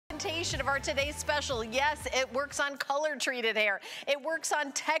presentation of our today's special. Yes, it works on color-treated hair. It works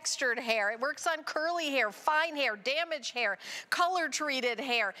on textured hair. It works on curly hair, fine hair, damaged hair, color-treated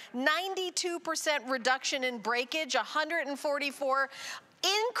hair. 92% reduction in breakage, 144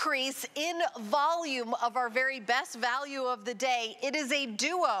 increase in volume of our very best value of the day. It is a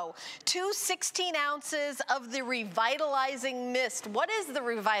duo. 2 16 ounces of the revitalizing mist. What is the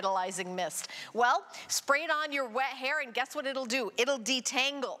revitalizing mist? Well, spray it on your wet hair and guess what it'll do? It'll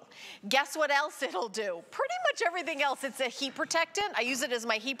detangle. Guess what else it'll do? Pretty much everything else. It's a heat protectant. I use it as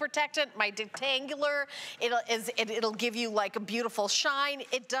my heat protectant, my detangler. It'll give you like a beautiful shine.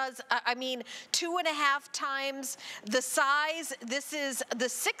 It does, I mean, 2.5 times the size. This is the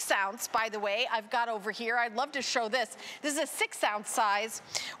 6 ounce, by the way, I've got over here. I'd love to show this. This is a 6 ounce size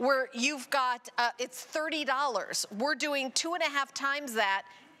where you've got, it's $30. We're doing 2.5 times that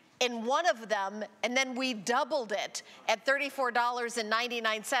in one of them, and then we doubled it at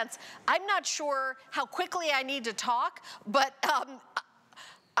 $34.99. I'm not sure how quickly I need to talk, but I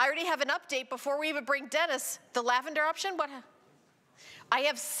already have an update before we even bring Dennis. The lavender option, what? I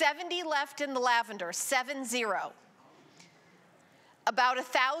have 70 left in the lavender, 70. About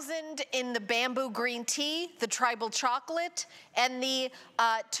 1,000 in the bamboo green tea, the tribal chocolate, and the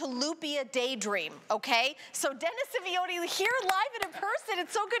Tulupia Daydream, okay? So Dennis Sivioni here live and in person.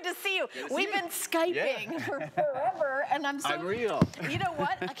 It's so good to see you. We've been Skyping for forever, and I'm so— Unreal. You know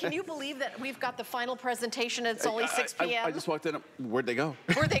what? Can you believe that we've got the final presentation and it's only 6 p.m.? I just walked in. Where'd they go?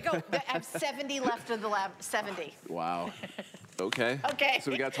 Where'd they go? I have 70 left of the lab, 70. Wow. Okay. Okay. So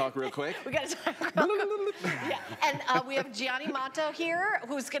we got to talk real quick? We got to talk real quick. Yeah. And we have Gianni Mato here,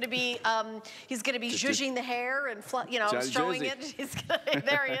 who's going to be, he's going to be zhuzhing the hair and, you know, throwing it.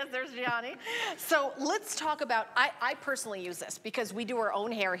 There he is. There's Gianni. So let's talk about, I personally use this because we do our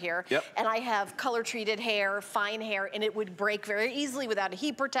own hair here. Yep. And I have color-treated hair, fine hair, and it would break very easily without a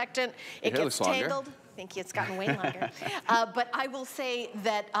heat protectant. It gets tangled. Thank you, it's gotten way longer. But I will say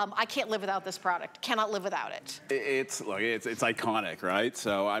that I can't live without this product. Cannot live without it. It's iconic, right?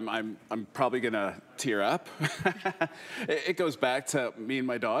 So I'm probably gonna tear up. It goes back to me and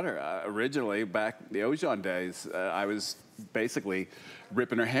my daughter. Originally, back in the Ojon days, I was basically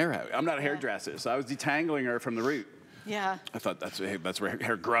ripping her hair out. I'm not a hairdresser, so I was detangling her from the root. Yeah. I thought that's where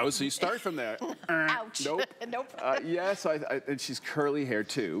hair grows, so you start from there. Ouch. Nope. Nope. Yes, and she's curly hair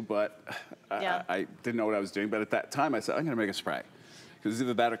too, but I didn't know what I was doing. But at that time, I said, I'm going to make a spray. Because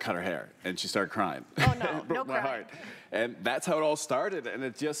either that or cut her hair. And she started crying. Oh, no. It broke No my crying. heart. And that's how it all started. And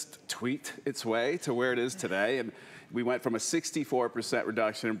it just tweaked its way to where it is today. And we went from a 64%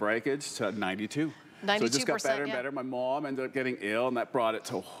 reduction in breakage to 92. 92%, so it just got better and better. My mom ended up getting ill, and that brought it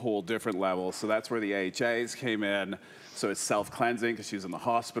to a whole different level. So that's where the AHAs came in. So it's self-cleansing because she's in the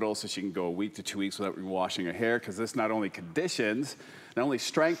hospital, so she can go a week to 2 weeks without washing her hair, because this not only conditions, not only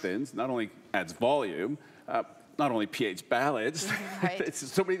strengthens, not only adds volume, not only pH balance, right.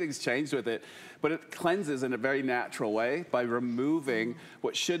 So many things changed with it, but it cleanses in a very natural way by removing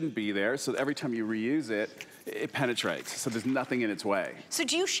what shouldn't be there, so that every time you reuse it, it penetrates, so there's nothing in its way. So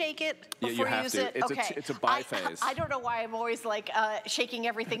do you shake it before you use it? It's a biphase. I don't know why I'm always like shaking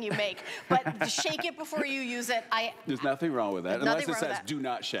everything you make, but shake it before you use it. There's nothing wrong with that, unless it says do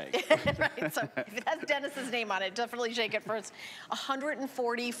not shake. Right, so if it has Dennis's name on it, definitely shake it first.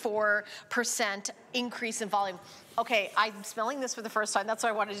 144% increase in volume. Okay, I'm smelling this for the first time. That's why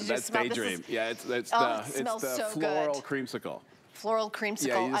I wanted to just smell. Daydream. Yeah, it's the so floral good. creamsicle. Floral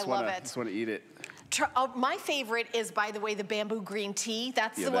creamsicle. Yeah, I love it. You just want to eat it. My favorite is, by the way, the bamboo green tea.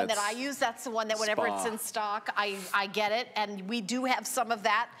 That's the one that I use. That's the one that whenever it's in stock, I get it. And we do have some of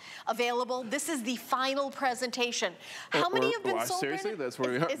that available. This is the final presentation. How many have been sold? Seriously? That's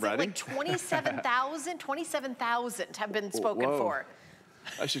where we are. Is it like 27,000? 27,000 have been spoken for.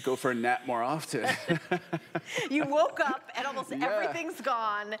 I should go for a nap more often. You woke up and almost everything's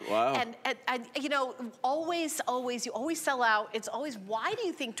gone. Wow. And you know, you always sell out. It's always, why do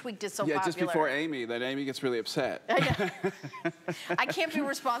you think Tweaked is so popular? Yeah, just before Amy, then Amy gets really upset. I can't be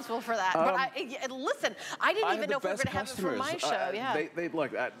ressible for that. But listen, I didn't even know if we were going to have it for my show. They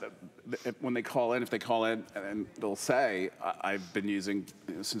look, when they call in, if they call in, and they'll say, I've been using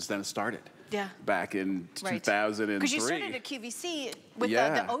since then it started. Yeah. Back in 2003. Because you started at QVC with the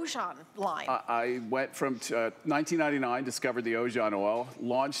Ojon line. I went from 1999, discovered the Ojon oil,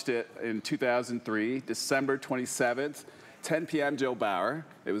 launched it in 2003, December 27th, 10 p.m. Joe Bauer.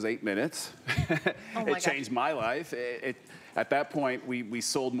 It was 8 minutes. It changed my life. At that point, we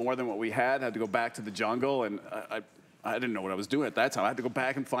sold more than what we had to go back to the jungle, and I didn't know what I was doing at that time. I had to go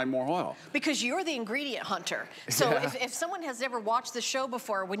back and find more oil. Because you're the ingredient hunter. So if someone has never watched the show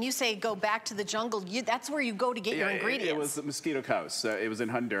before, when you say go back to the jungle, that's where you go to get your ingredients. It was the Mosquito Coast. It was in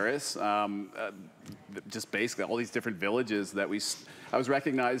Honduras. Just basically all these different villages that I was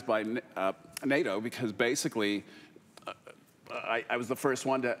recognized by NATO because basically I was the first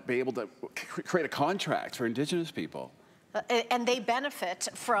one to be able to create a contract for indigenous people. And they benefit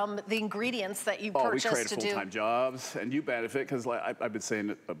from the ingredients that you purchase to do. We create full-time jobs, and you benefit because like, I've been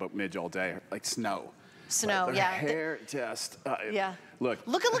saying about Midge all day, like snow. Snow, like, yeah. Hair just, yeah. Look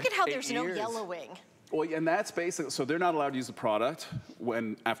at how there's no yellowing. Well, and that's basically, so they're not allowed to use the product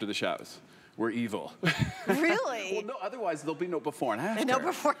after the showers. We're evil. Really? Well, no, otherwise there'll be no before and after. No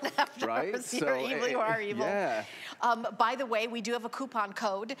before and after. Right? You're evil, you are evil. Yeah. By the way, we do have a coupon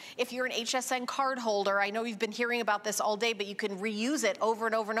code. If you're an HSN card holder, I know you've been hearing about this all day, but you can reuse it over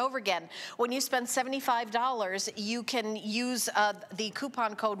and over and over again. When you spend $75, you can use the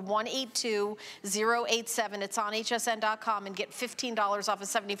coupon code 182087. It's on hsn.com and get $15 off a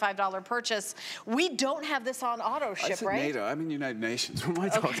 $75 purchase. We don't have this on auto ship, I said right? NATO. I'm in United Nations. What am I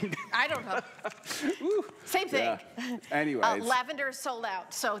talking about? I don't know. Same thing. Yeah. Anyways. Lavender is sold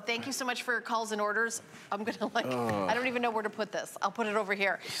out. So thank you so much for your calls and orders. I'm gonna I don't even know where to put this. I'll put it over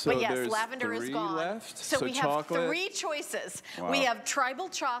here. So but yes, lavender is gone. Left. So we chocolate. have 3 choices. Wow. We have tribal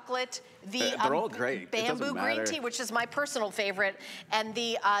chocolate, the they're all great. bamboo green tea, which is my personal favorite, and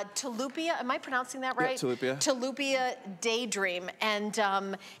the Tulupia. Am I pronouncing that right? Yeah, Tulupia. Tulupia Daydream, and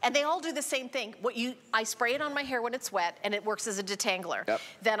they all do the same thing. I spray it on my hair when it's wet, and it works as a detangler. Yep.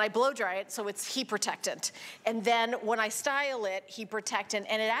 Then I blow dry it, so it's heat protectant. And then when I style it, heat protectant,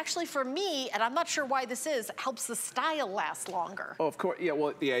 and it actually, for me, and I'm not sure why this is, helps the style last longer. Oh, of course, yeah,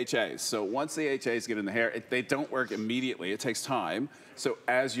 well, the HAs. So once the HAs get in the hair, they don't work immediately. It takes time. So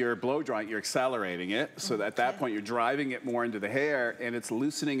as you're blow drying, you're accelerating it. So at that point, you're driving it more into the hair, and it's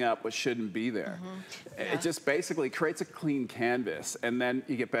loosening up what shouldn't be there. Yeah. It just basically creates a clean canvas, and then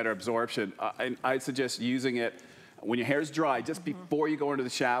you get better absorption. And I'd suggest using it when your hair's dry, just before you go into the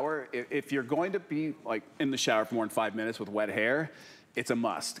shower. If you're going to be like in the shower for more than 5 minutes with wet hair, it's a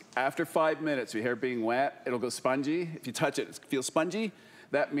must. After 5 minutes, your hair being wet, it'll go spongy. If you touch it, it feels spongy.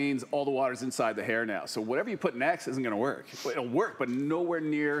 That means all the water's inside the hair now. So whatever you put next isn't gonna work. It'll work, but nowhere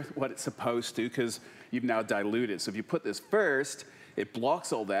near what it's supposed to because you've now diluted. So if you put this first, it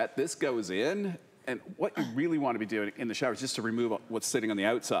blocks all that. This goes in. And what you really want to be doing in the shower is just to remove what's sitting on the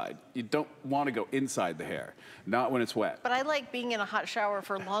outside. You don't want to go inside the hair, not when it's wet. But I like being in a hot shower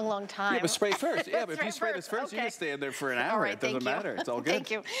for a long, long time. Yeah, but spray first. Yeah, but if you spray this first, okay. You can stand there for an hour. All right, it doesn't matter. It's all good. Thank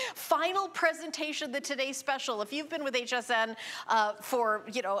you. Final presentation of the Today Special. If you've been with HSN for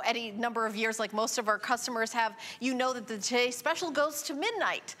any number of years, like most of our customers have, you know that the Today Special goes to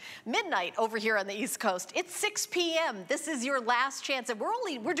midnight. Midnight over here on the East Coast. It's 6 p.m. This is your last chance, and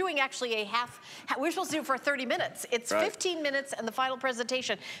we're doing actually a half. We're supposed to do it for 30 minutes. It's right. 15 minutes and the final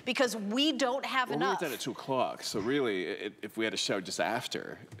presentation because we don't have enough. We were done at 2 o'clock, so really, if we had a show just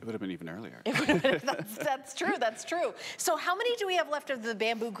after, it would have been even earlier. That's true, that's true. So how many do we have left of the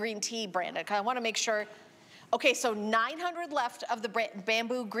bamboo green tea, Brandon? I want to make sure. Okay, so 900 left of the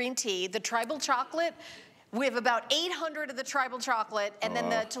bamboo green tea. The tribal chocolate, we have about 800 of the tribal chocolate, and then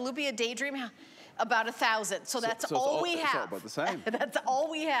the Tulupia Daydream, about 1,000. So that's all we have. It's all about the same. That's all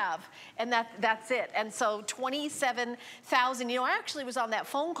we have, and that's it. And so 27,000. I actually was on that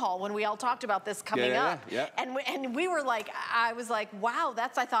phone call when we all talked about this coming up. Yeah. And we were like, I was like, wow,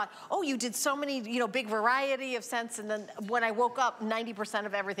 I thought, oh, you did so many, big variety of scents. And then when I woke up, 90%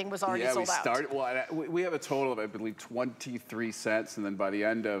 of everything was already sold out. We have a total of, I believe, 23 scents, and then by the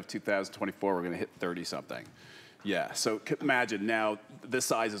end of 2024, we're going to hit 30-something. Yeah, so imagine now this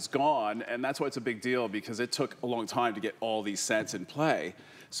size is gone, and that's why it's a big deal because it took a long time to get all these scents in play.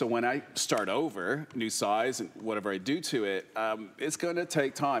 So when I start over, new size and whatever I do to it, it's going to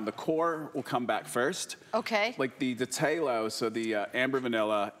take time. The core will come back first. Okay. Like the Talo, so the amber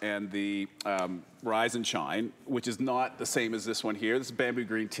vanilla and the rise and shine, which is not the same as this one here. This is bamboo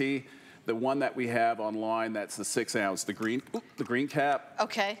green tea. The one that we have online, that's the 6-ounce, the green cap.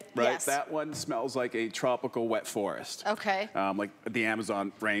 Okay, right? Yes. That one smells like a tropical wet forest. Okay. Like the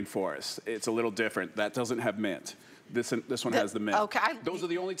Amazon rainforest. It's a little different. That doesn't have mint. This one has the mint. Okay. Those are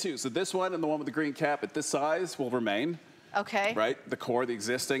the only two. So this one and the one with the green cap at this size will remain. Okay. Right? The core, the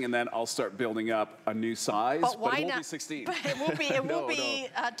existing, and then I'll start building up a new size. But why it won't not? Be 16. But it will be. It will be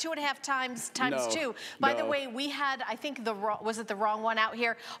 2.5 times 2. By the way, we had, I think was it the wrong one out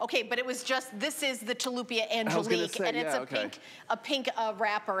here? Okay, but it was just, this is the Tilapia Angelique, and it's a pink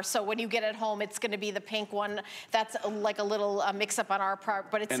wrapper. So when you get it home, it's going to be the pink one. That's like a little mix-up on our part,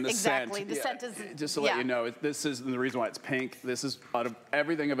 but it's exactly the scent is. Just to let you know, this is the reason why it's pink. This is out of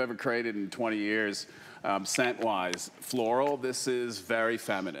everything I've ever created in 20 years. Scent-wise, floral, this is very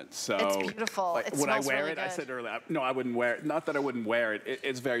feminine. So it's beautiful. Like, it would I wear really it? good. I said earlier, no, I wouldn't wear it. Not that I wouldn't wear it.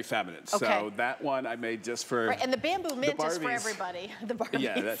 It's very feminine. Okay. So that one I made just for right, and the bamboo mint is for everybody. The Barbies.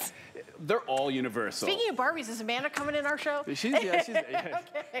 Yeah, they're all universal. Speaking of Barbies, is Amanda coming in our show? She's okay.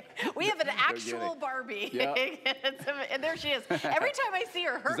 We have an actual Barbie. Yeah. And there she is. Every time I see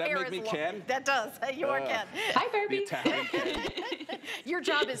her, her hair is long. Ken? That does. You are Ken. Hi, Barbie. The Italian Ken. Your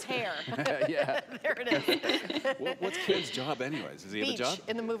job is hair. Yeah. There it is. What's Ken's job anyways? Does he have a job?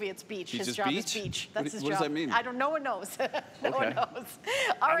 In the movie, it's beach. His job is beach. That's his job. What does that mean? I don't. No one knows. No one knows.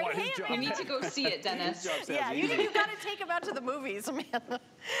 All right, Hannah. You need to go see it, Dennis. Yeah, you got to take him out to the movies, Amanda.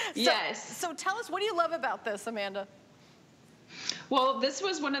 Yes. So tell us, what do you love about this, Amanda? Well, this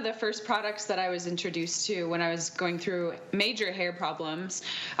was one of the first products that I was introduced to when I was going through major hair problems.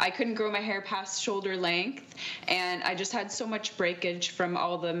 I couldn't grow my hair past shoulder length, and I just had so much breakage from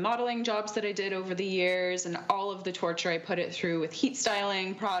all the modeling jobs that I did over the years and all of the torture I put it through with heat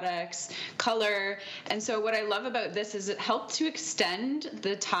styling products, color. And so what I love about this is it helped to extend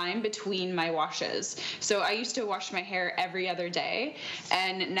the time between my washes. So I used to wash my hair every other day,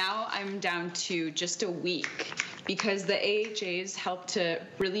 and now I'm down to just a week, because the AHAs help to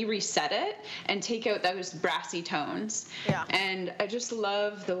really reset it and take out those brassy tones. Yeah. And I just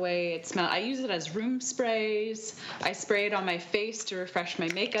love the way it smells. I use it as room sprays. I spray it on my face to refresh my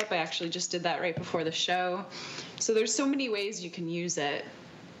makeup. I actually just did that right before the show. So there's so many ways you can use it.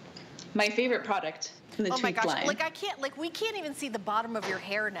 My favorite product in the tweak line. We can't even see the bottom of your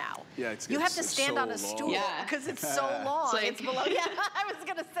hair now. Yeah, you have to stand on a stool because it's so long. It's below. Yeah, I was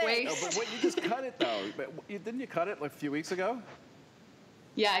gonna say. No, but you just cut it though. But didn't you cut it like a few weeks ago?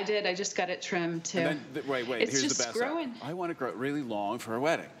 Yeah, I did. I just got it trimmed too. And then, wait. It's here's just the best. growing. I want to grow it really long for a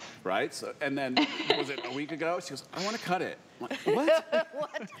wedding, right? So, and then was it a week ago? She goes, I want to cut it. I'm like, what?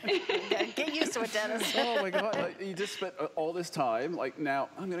 What? Yeah, get used to it, Dennis. Oh my God! Like, you just spent all this time. Like now,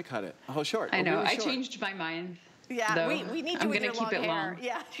 I'm gonna cut it. How short? I know. Really I changed my mind. Yeah, we need you with your long hair. Long.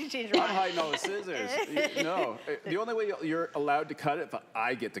 Yeah, you changed your mind. I'm hiding all the scissors. No, the only way you're allowed to cut it is if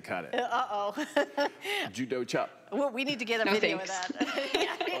I get to cut it. Judo chop. Well, we need to get a video of that.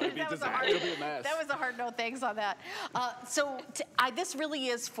 It'll be a mess. That was a hard no thanks on that. This really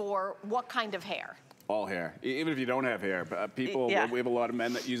is for what kind of hair? All hair, even if you don't have hair. We have a lot of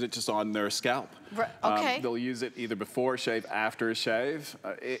men that use it just on their scalp. Right. Okay. They'll use it either before a shave, after a shave.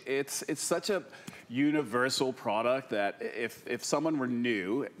 It's such a universal product that if someone were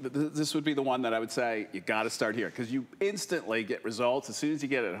new, this would be the one that I would say you got to start here, because you instantly get results as soon as you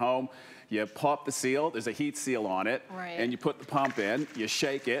get it home. You pop the seal, there's a heat seal on it, and you put the pump in, you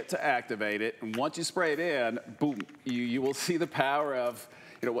shake it to activate it, and once you spray it in, boom, you will see the power of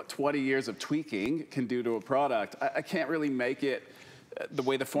what 20 years of tweaking can do to a product. I can't really make it the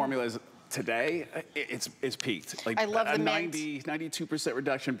way the formula is today. It's peaked. Like I love the 92%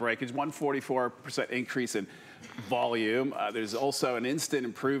 reduction in breakage, 144% increase in volume. There's also an instant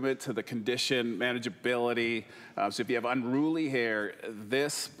improvement to the condition manageability. So if you have unruly hair,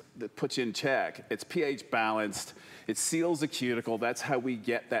 this puts you in check. It's pH balanced. It seals the cuticle. That's how we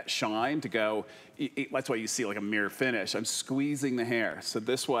get that shine to go. That's why you see like a mirror finish. I'm squeezing the hair. So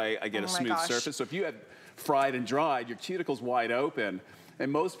this way I get a smooth surface. So if you had fried and dried, your cuticle's wide open. And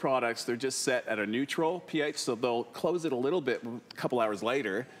most products, they're just set at a neutral pH, so they'll close it a little bit a couple hours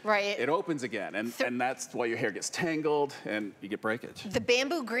later. Right. It opens again, and that's why your hair gets tangled and you get breakage. The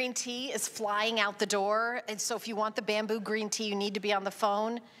bamboo green tea is flying out the door, and so if you want the bamboo green tea, you need to be on the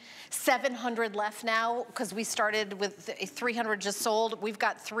phone. 700 left now, because we started with 300 just sold. We've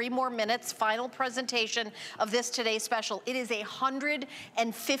got 3 more minutes. Final presentation of this today's special. It is a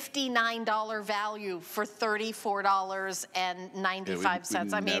 $159 value for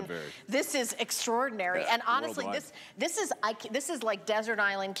 $34.95. I mean, this is extraordinary. And honestly, this is like desert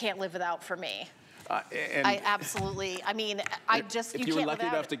island, can't live without for me. I absolutely, I mean, if you were lucky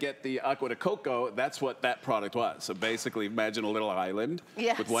enough to get the Agua de Coco, that's what that product was. So basically, imagine a little island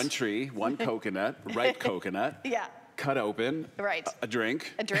with one tree, one coconut, ripe coconut. cut open. Right. A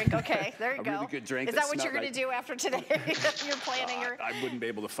drink. A drink, okay, there you go. A really good drink. Is that what you're going to do after today? You're planning your... I wouldn't be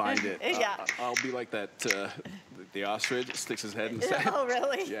able to find it. Yeah. I'll be like that, the ostrich sticks his head inside. Oh,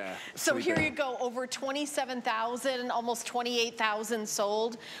 really? Yeah. So here you go, over 27,000, almost 28,000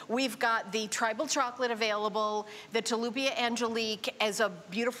 sold. We've got the tribal chocolate available, the Tulipia Angelique as a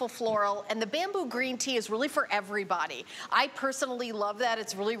beautiful floral, and the bamboo green tea is really for everybody. I personally love that.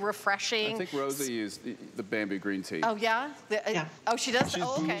 It's really refreshing. I think Rosa used the bamboo green tea. Oh, yeah? Yeah. Oh, she does? She's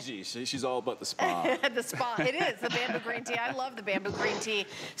okay. bougie. She's all about the spa. The spa. It is, the bamboo green tea. I love the bamboo green tea.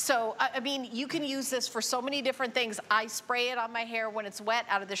 So, I mean, you can use this for so many different things. I spray it on my hair when it's wet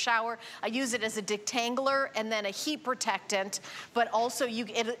out of the shower. I use it as a detangler and then a heat protectant, but also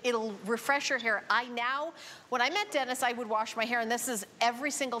it'll refresh your hair. When I met Dennis, I would wash my hair, and this is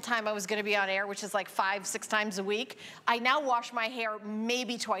every single time I was gonna be on air, which is like 5-6 times a week. I now wash my hair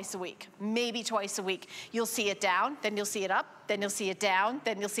maybe twice a week, maybe twice a week. You'll see it down, then you'll see it up, then you'll see it down,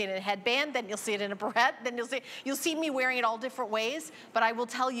 then you'll see it in a headband, then you'll see it in a barrette, then you'll see me wearing it all different ways, but I will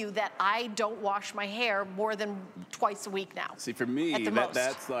tell you that I don't wash my hair more than twice a week now. See, for me,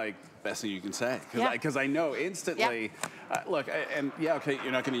 that's like the best thing you can say. Because I know instantly, look, okay,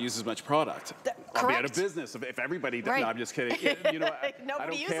 you're not going to use as much product. I'll be out of business if everybody does. No, I'm just kidding. You know, I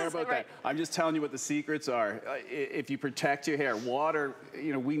don't care about that. I'm just telling you what the secrets are. If you protect your hair, water,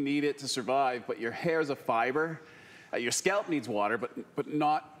 you know, we need it to survive, but your hair is a fiber. Your scalp needs water, but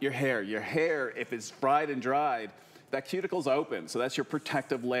not your hair. Your hair, if it's fried and dried, that cuticle's open, so that's your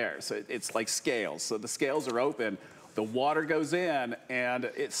protective layer. So it's like scales. So the scales are open, the water goes in, and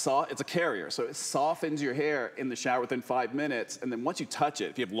it's a carrier. So it softens your hair in the shower within 5 minutes, and then once you touch it,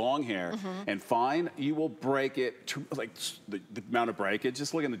 if you have long hair and fine, you will break it to like the amount of breakage.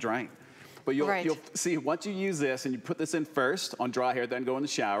 Just look in the drain. But you'll see, once you use this and you put this in first on dry hair, then go in the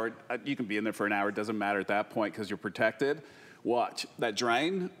shower, you can be in there for an hour, it doesn't matter at that point because you're protected. Watch, that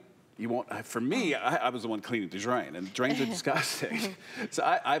drain, you won't, for me, I was the one cleaning the drain, and drains are disgusting. So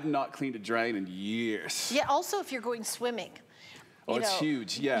I've not cleaned a drain in years. Yeah, also if you're going swimming. It's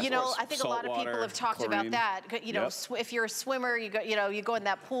huge, yeah. You know, I think a lot of people have talked about that. You know, if you're a swimmer, you go in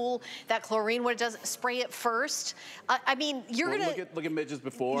that pool, that chlorine, what it does, spray it first. I mean, you're gonna look at midges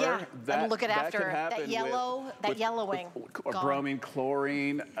before. Yeah, and look at after. That yellowing. Or bromine,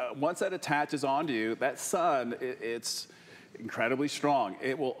 chlorine. Once that attaches onto you, that sun, it's incredibly strong.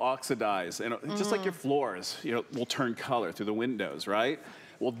 It will oxidize, and just like your floors, you know, will turn color through the windows, right?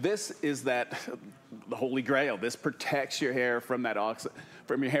 Well, this is the holy grail. This protects your hair from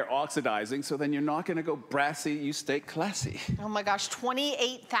your hair oxidizing, so then you're not gonna go brassy, you stay classy. Oh my gosh,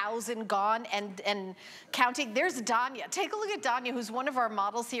 28,000 gone and counting. There's Danya. Take a look at Danya, who's one of our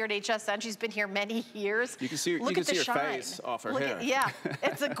models here at HSN. She's been here many years. You can see her face off her hair. Yeah,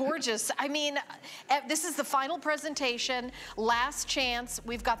 it's a gorgeous. I mean, this is the final presentation, last chance.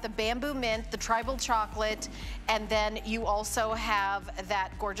 We've got the bamboo mint, the tribal chocolate, and then you also have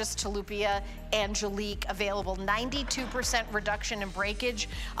that gorgeous Tulipia Angelique available. 92% reduction in breakage,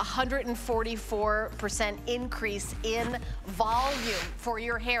 144% increase in volume for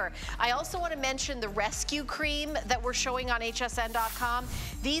your hair. I also want to mention the rescue cream that we're showing on hsn.com.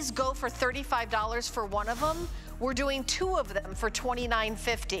 These go for $35 for one of them. We're doing 2 of them for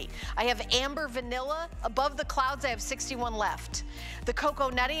 $29.50. I have amber vanilla. Above the clouds, I have 61 left. The cocoa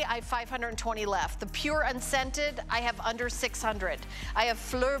nutty, I have 520 left. The pure unscented, I have under 600. I have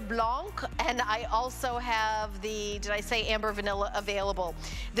fleur blanc, and I also have the, did I say amber vanilla available?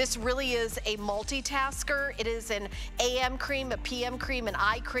 This really is a multitasker. It is an AM cream, a PM cream, an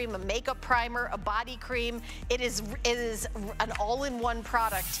eye cream, a makeup primer, a body cream. It is an all-in-one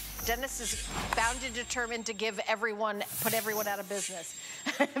product. Dennis is bound and determined to put everyone out of business.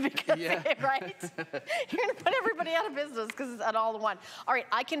 Because, right? You're gonna put everybody out of business because it's an all-in-one. All right,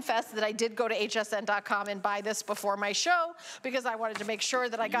 I confess that I did go to hsn.com and buy this before my show because I wanted to make sure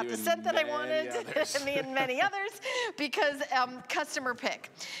that I got the scent that I wanted, me and many others, because customer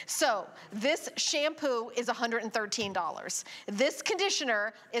pick. So this shampoo is $113. This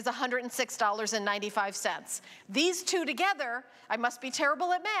conditioner is $106.95. These two together, I must be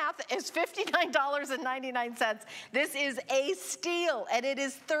terrible at math, is $59.99. This is a steal, and it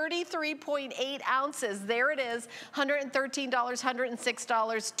is 33.8 ounces. There it is, $113, $106,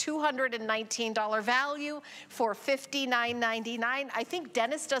 $219 value for $59.99. I think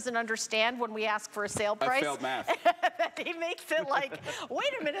Dennis doesn't understand when we ask for a sale price. I failed math. He makes it like, wait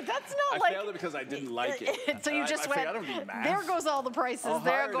a minute, that's not I failed it because I didn't like it. So you just went, I don't do math. there goes all the prices,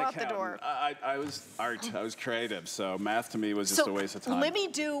 there go out the door. I was art, I was creative, so math to me was just a waste of time. Let me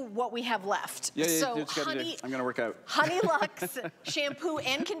do what we have left. Yeah, so I'm gonna work out. Honey Lux shampoo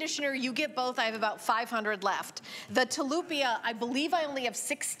and conditioner, you get both. I have about 500 left. The Tilapia, I believe I only have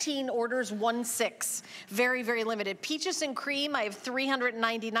 16 orders, 1-6. Very, very limited. Peaches and cream, I have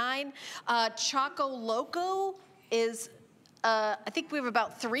 399. Choco Loco is, I think we have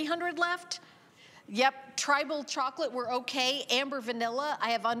about 300 left. Yep, tribal chocolate, we're okay. Amber vanilla, I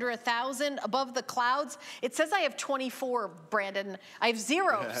have under 1,000. Above the clouds, it says I have 24, Brandon. I have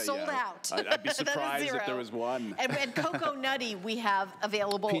 0, sold out. I'd be surprised if there was one. And Cocoa Nutty we have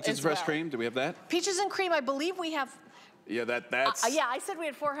available as well. Peaches fresh cream, do we have that? Peaches and cream, I believe we have. Yeah, that's. Yeah, I said we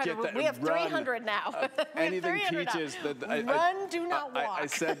had 400. We have 300 now. Anything peaches. Run, do not walk. I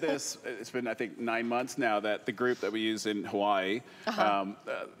said this. It's been I think 9 months now that the group that we use in Hawaii,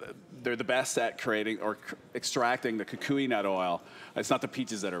 they're the best at creating or extracting the kukui nut oil. It's not the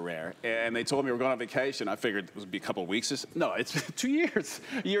peaches that are rare. And they told me we're going on vacation. I figured it would be a couple of weeks. No, it's 2 years,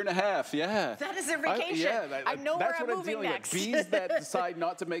 a year and a half. Yeah. That is their vacation. I know where I'm moving next. Bees that decide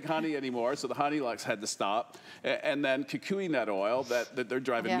not to make honey anymore, so the Honey Lux had to stop. And then kukui nut oil that they're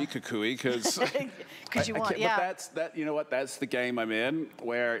driving me kukui because you want, But you know what? That's the game I'm in,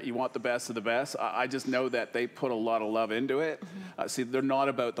 where you want the best of the best. I just know that they put a lot of love into it. See, they're not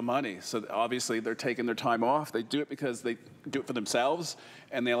about the money, so obviously they're taking their time off. They do it because they do it for themselves,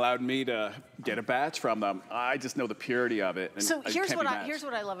 and they allowed me to get a batch from them. I just know the purity of it. And so here's what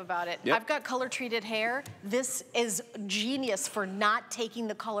I love about it. I've got color treated hair. This is genius for not taking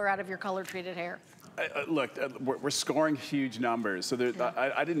the color out of your color treated hair. Look, we're scoring huge numbers. So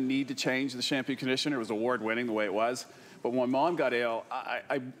I didn't need to change the shampoo conditioner. It was award-winning the way it was. But when Mom got ill,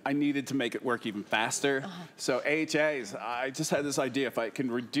 I needed to make it work even faster. So AHAs, I just had this idea. If I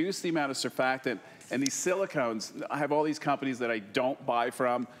can reduce the amount of surfactant and these silicones, I have all these companies that I don't buy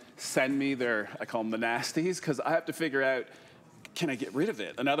from send me their, I call them the nasties, because I have to figure out, can I get rid of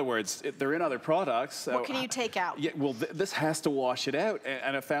it? In other words, they're in other products. So what can you take out? Yeah, well, this has to wash it out.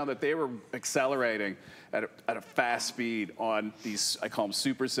 And I found that they were accelerating at a fast speed on these, I call them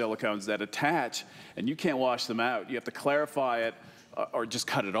super silicones that attach, and you can't wash them out. You have to clarify it or just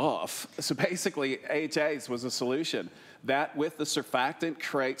cut it off. So basically, AHAs was a solution. That with the surfactant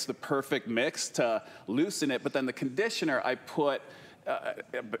creates the perfect mix to loosen it, but then the conditioner, I put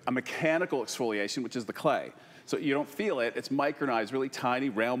a mechanical exfoliation, which is the clay. So you don't feel it. It's micronized, really tiny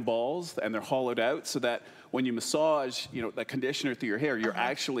round balls, and they're hollowed out so that when you massage, that conditioner through your hair, you're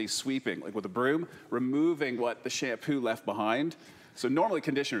actually sweeping, like with a broom, removing what the shampoo left behind. So normally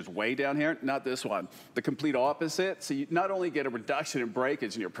conditioner is way down here, not this one. The complete opposite. So you not only get a reduction in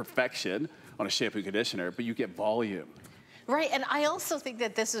breakage and your perfection on a shampoo conditioner, but you get volume. Right, and I also think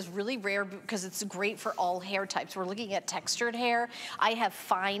that this is really rare because it's great for all hair types. We're looking at textured hair. I have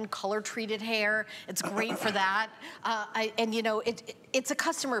fine color-treated hair. It's great for that. It's a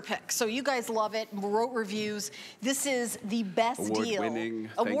customer pick, so you guys love it, wrote reviews. This is the best deal. Award-winning.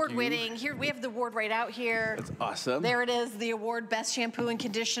 Award-winning. Here, we have the award right out here. That's awesome. There it is, the award, Best Shampoo and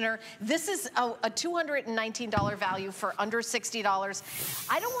Conditioner. This is a $219 value for under $60.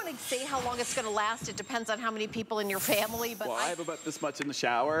 I don't want to say how long it's going to last. It depends on how many people in your family. But I have about this much in the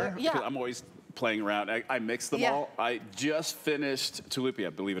shower. Yeah. I'm always playing around. I mix them all. I just finished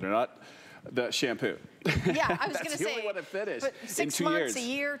Tilapia, believe it or not, the shampoo. Yeah, I was going to say. That's the only one I finished. But 6 in 2 months, years. a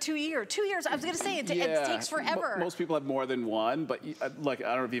year, 2 years. 2 years, I was going to say, it takes forever. Most people have more than one, but look, I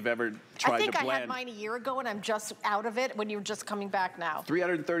don't know if you've ever tried to blend. I think I had mine a year ago, and I'm just out of it when you're just coming back now.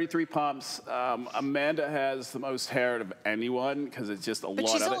 333 pumps. Amanda has the most hair of anyone because it's just a lot of it.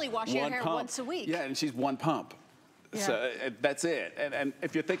 But she's only washing her hair once a week. Yeah, and she's one pump. Yeah. So that's it. And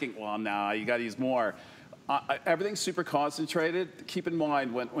if you're thinking, well, no, you got to use more. Everything's super concentrated. Keep in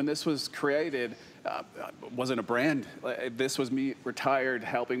mind, when this was created, it wasn't a brand. This was me retired,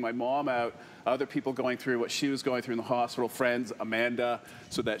 helping my mom out, other people going through what she was going through in the hospital, friends, Amanda,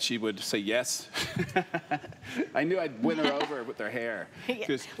 so that she would say yes. I knew I'd win her over with her hair.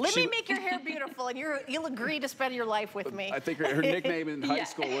 Let me make your hair beautiful, and you'll agree to spend your life with me. I think her nickname in high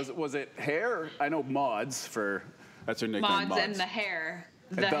school was it Hair? I know Mods for, that's her nickname. Mods and the hair.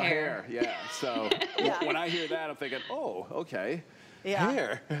 The hair, yeah. So when I hear that, I'm thinking, oh, okay. Yeah.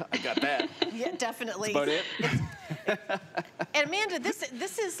 Hair. I got that. Yeah, definitely. That's about it. And Amanda,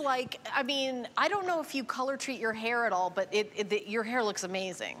 this is like, I mean, I don't know if you color treat your hair at all, but your hair looks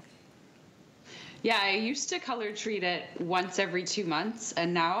amazing. Yeah, I used to color treat it once every 2 months,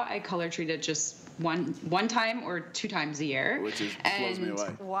 and now I color treat it just one time or 2 times a year. Which blows me away.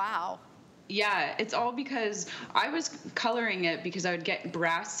 Wow. Yeah, it's all because I was coloring it because I would get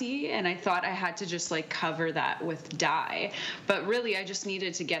brassy and I thought I had to just like cover that with dye. But really I just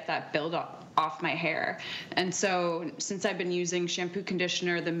needed to get that build off my hair. And so since I've been using shampoo,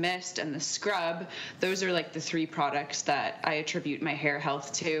 conditioner, the mist, and the scrub, those are like the 3 products that I attribute my hair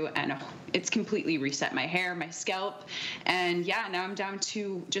health to. And it's completely reset my hair, my scalp. And yeah, now I'm down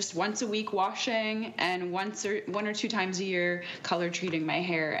to just once a week washing and 1 or 2 times a year color treating my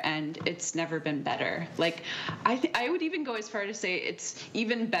hair. And it's never been better. Like I would even go as far to say it's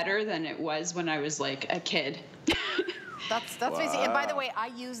even better than it was when I was like a kid. That's wow. Amazing. And by the way, I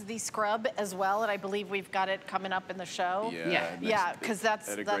use the scrub as well, and I believe we've got it coming up in the show. Yeah, because that's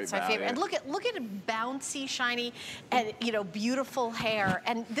my favorite. And look at it, bouncy, shiny, and beautiful hair.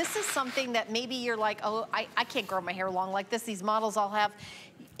 And this is something that maybe you're like, oh, I can't grow my hair long like this. These models all have.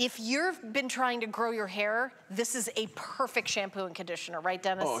 If you've been trying to grow your hair, this is a perfect shampoo and conditioner, right,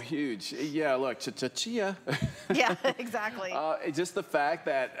 Dennis? Oh, huge. Yeah, look, cha-cha-chia. Yeah, exactly. Just the fact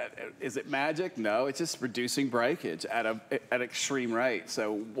that, is it magic? No, it's just reducing breakage at an extreme rate.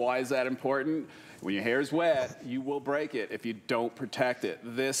 So why is that important? When your hair is wet, you will break it if you don't protect it.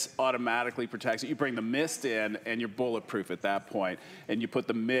 This automatically protects it. You bring the mist in, and you're bulletproof at that point. And you put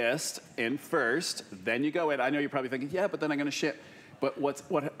the mist in first, then you go in. I know you're probably thinking, yeah, but then I'm going to ship. But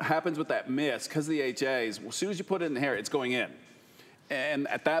what happens with that mist, because of the HAs, as soon as you put it in the hair, it's going in. And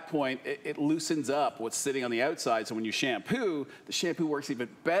at that point, it loosens up what's sitting on the outside. So when you shampoo, the shampoo works even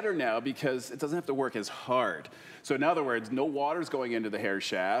better now because it doesn't have to work as hard. So in other words, no water's going into the hair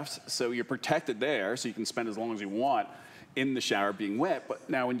shafts, so you're protected there, so you can spend as long as you want in the shower being wet. But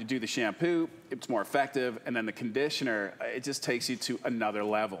now when you do the shampoo, it's more effective, and then the conditioner, it just takes you to another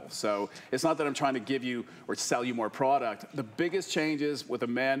level. So it's not that I'm trying to give you or sell you more product. The biggest changes with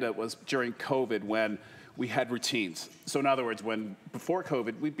Amanda was during COVID when we had routines. So in other words, before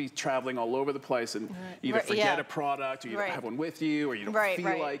COVID, we'd be traveling all over the place and either forget a product, or you don't have one with you, or you don't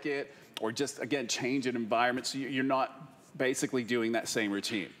feel like it, or just, again, change an environment. So you're not basically doing that same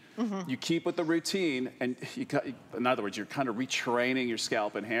routine. You keep with the routine, and in other words, you're kind of retraining your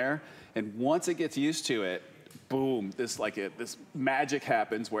scalp and hair. And once it gets used to it, boom, this magic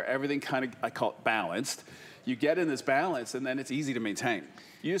happens where everything kind of, I call it balanced. You get in this balance, and then it's easy to maintain.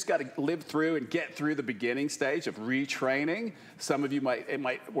 You just got to live through and get through the beginning stage of retraining. Some of you it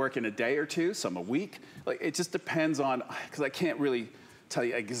might work in a day or 2, some a week. Like, it just depends on, because I can't really tell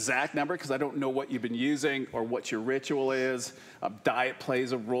you an exact number because I don't know what you've been using or what your ritual is. Diet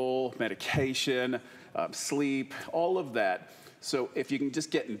plays a role, medication, sleep, all of that. So if you can just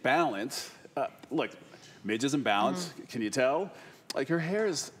get in balance, look, Midge is in balance, can you tell? Like, her hair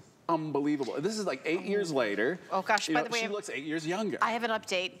is unbelievable. This is like 8 years later. Oh gosh, by the way, she looks 8 years younger. I have an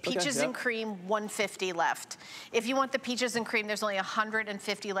update. Peaches and cream, 150 left. If you want the peaches and cream, there's only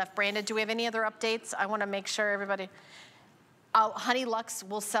 150 left. Brandon, do we have any other updates? I want to make sure everybody... Honey Lux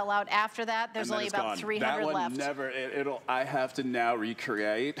will sell out after that. There's only about 300 left. I have to now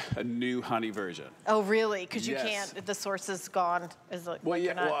recreate a new honey version. Oh, really? Because you can't, the source is gone.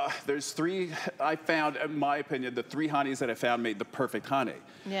 There's 3, I found, in my opinion, the 3 honeys that I found made the perfect honey.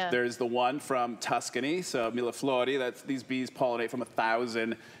 Yeah. There's the one from Tuscany, so Milleflori, these bees pollinate from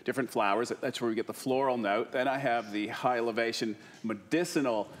 1,000 different flowers. That's where we get the floral note. Then I have the high elevation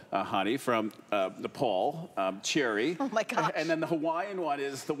medicinal honey from Nepal, cherry. Oh my gosh. And then the Hawaiian one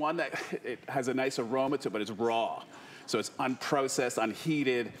is the one that it has a nice aroma to it, but it's raw. So it's unprocessed,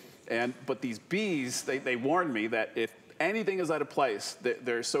 unheated. But these bees, they warned me that if anything is out of place,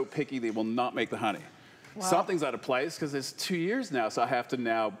 they're so picky they will not make the honey. Wow. Something's out of place because it's 2 years now, so I have to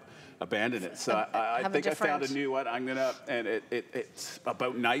now abandon it. So I think I found a new one. I'm gonna, and it's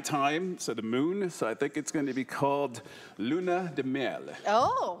about nighttime, so the moon. So I think it's going to be called Luna de Miel.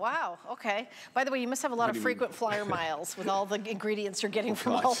 Oh, wow. Okay. By the way, you must have a lot of frequent flyer miles with all the ingredients you're getting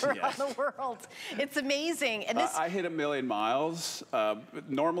from all around the world. It's amazing. And this, I hit 1 million miles.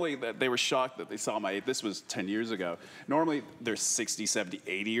 Normally, they were shocked that they saw my age. This was 10 years ago. Normally, they're 60, 70,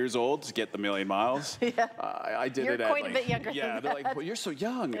 80 years old to get the 1 million miles. Yeah. I did it at quite a bit younger. Yeah, they're like, well, you're so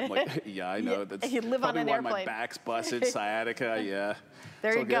young. I'm like, yeah, I know. That's you live on an airplane. Why my back's busted, sciatica, yeah.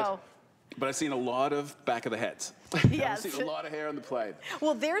 There you go. But I've seen a lot of back of the heads. Yes. I've seen a lot of hair on the plate.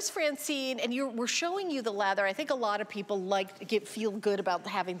 Well, there's Francine, and we're showing you the lather. I think a lot of people feel good about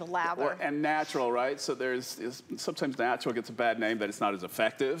having the lather. And natural, right? So sometimes natural gets a bad name that it's not as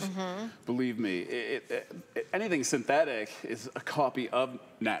effective. Believe me, anything synthetic is a copy of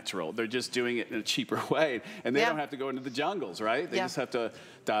natural. They're just doing it in a cheaper way, and they don't have to go into the jungles, right? They just have to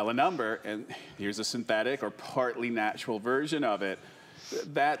dial a number, and here's a synthetic or partly natural version of it.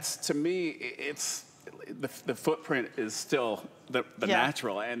 That's, to me, the footprint is still the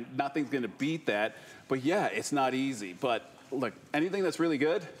natural, and nothing's gonna beat that. But yeah, it's not easy. But look, anything that's really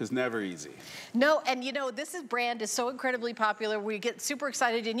good is never easy. No, and you know, this brand is so incredibly popular. We get super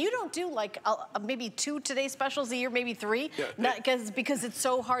excited, and you don't do like maybe 2 Today Specials a year, maybe 3, because it's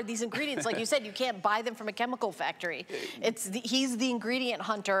so hard. These ingredients, like you said, you can't buy them from a chemical factory. He's the ingredient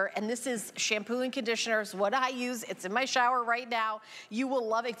hunter, and this is shampoo and conditioners. What I use, it's in my shower right now. You will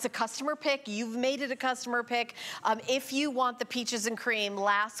love it. It's a customer pick. You've made it a customer pick. If you want the peaches and cream,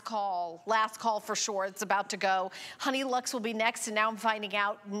 last call for sure. It's about to go. Honey Lux will be next, and now I'm finding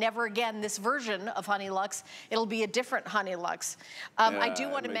out never again this version of Honey Lux. It'll be a different Honey Lux. I do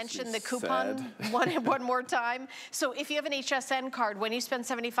want to mention the coupon one more time. So if you have an HSN card, when you spend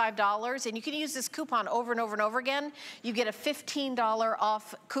 $75, and you can use this coupon over and over and over again, you get a $15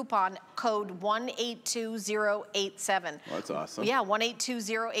 off coupon code 182087. Well, that's awesome. Yeah,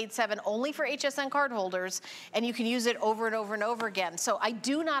 182087, only for HSN card holders, and you can use it over and over and over again. So I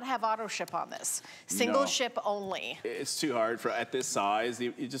do not have auto ship on this. Single ship only. It's too hard for at this size.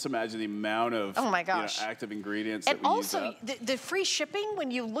 You just imagine the amount of active ingredients that we use up. And also the free shipping,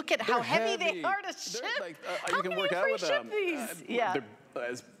 when you look at how heavy they are to ship. Like, how you can can work you out free with ship them. these? Yeah. They're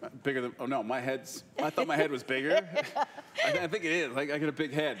as bigger than, oh no, I thought my head was bigger. I think it is. Like, I got a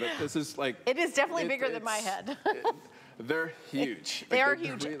big head, but this is like. It is definitely bigger than my head. They're huge. They are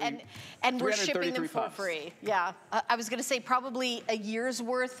huge, really, and we're shipping them for free. Yeah, I was going to say probably a year's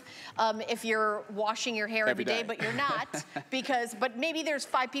worth if you're washing your hair every day, but you're not, but maybe there's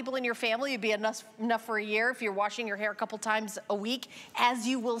 5 people in your family. It'd be enough for a year if you're washing your hair a couple times a week, as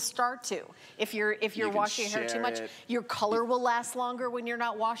you will start to. If you're washing your hair too much, your color will last longer when you're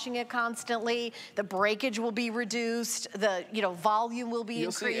not washing it constantly. The breakage will be reduced. The volume will be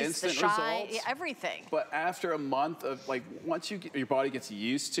increased. See instant the shine, results, everything. But after a month of once your body gets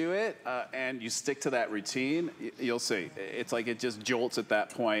used to it and you stick to that routine, you'll see. It's like it just jolts at that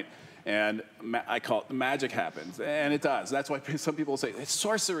point, and I call it the magic happens, and it does. That's why some people say it's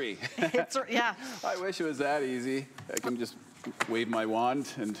sorcery. Yeah. I wish it was that easy. I can just wave my wand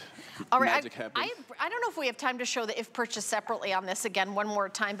and magic happens. I don't know if we have time to show the if purchased separately on this again one more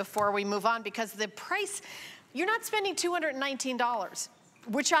time before we move on, because the price, you're not spending $219.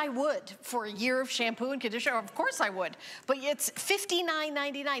 Which I would for a year of shampoo and conditioner. Of course I would. But it's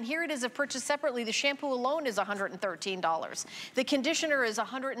 $59.99. Here it is if purchased separately. The shampoo alone is $113. The conditioner is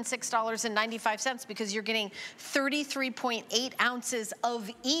 $106.95 because you're getting 33.8 ounces of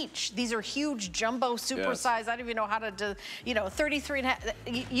each. These are huge jumbo super size. I don't even know how to do,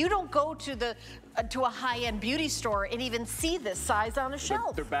 33.5. You don't go to a high-end beauty store and even see this size on a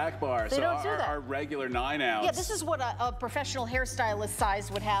shelf. They're back bars. They don't do that. Our regular 9 ounce. Yeah, this is what a professional hairstylist size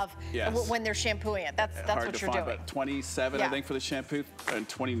would have when they're shampooing it. That's hard what to you're find, doing. But 27, I think, for the shampoo, and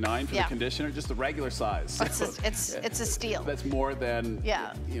 29 for the conditioner. Just the regular size. It's a steal. That's more than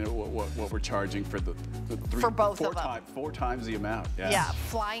what we're charging for the 3, for both 4 of them. 4 times the amount. Yeah,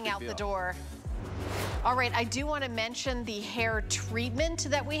 flying out the door. All right, I do want to mention the hair treatment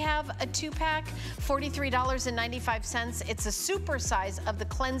that we have, a 2-pack, $43.95. It's a super size of the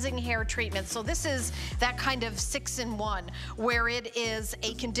cleansing hair treatment. So this is that kind of 6-in-1, where it is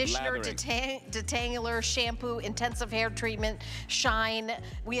a conditioner, detangler, shampoo, intensive hair treatment, shine.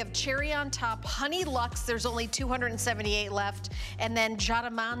 We have cherry on top, Honey Lux, there's only 278 left, and then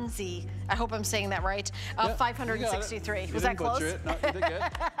Jadamanzi, I hope I'm saying that right, 563. Was that close? No, you did good.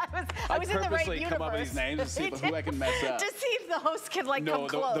 I was in the right universe. Come up with these names to see who I can mess up. To see if the host can come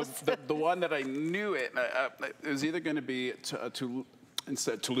close. The one that I knew it was either going to be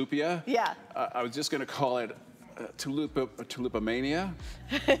instead of Tulupia. Yeah. I was just going to call it Tulupamania,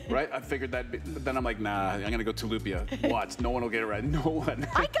 right? I figured that, but then I'm like, nah, I'm gonna go Tulupia. Watch, no one will get it right. No one.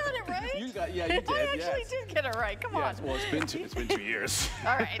 I got it right. You did. I actually did get it right. Come on. Well, it's been 2 years.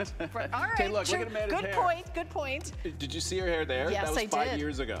 All right. All right. Okay, look at Amanda's hair. Good point. Did you see her hair there? Yes, that was 5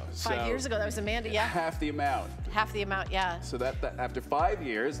 years ago. 5 years ago, that was Amanda. Yeah. Half the amount. Half the amount. Yeah. So that after 5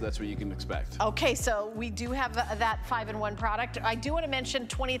 years, that's what you can expect. Okay, so we do have that 5-in-1 product. I do want to mention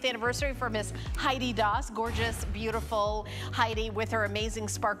 20th anniversary for Miss Heidi Doss, gorgeous, beautiful Heidi with her amazing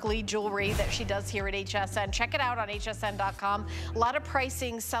sparkly jewelry that she does here at HSN. Check it out on hsn.com. A lot of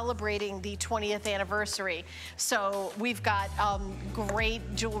pricing celebrating the 20th anniversary. So we've got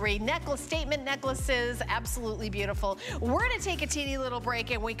great jewelry, statement necklaces, absolutely beautiful. We're going to take a teeny little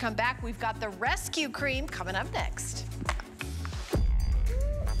break, and when we come back, we've got the Rescue Cream coming up next.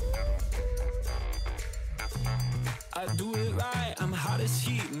 I do it right, I'm hot as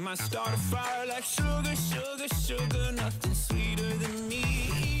heat. My start a fire like sugar, sugar, sugar. Nothing sweeter than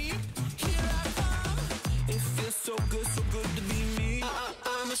me. Here I come. It feels so good to be me.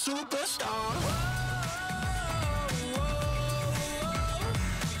 I'm a superstar. Whoa, whoa,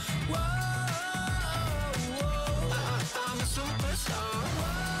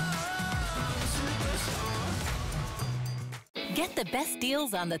 the best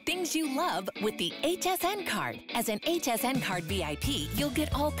deals on the things you love with the HSN card. As an HSN card VIP, you'll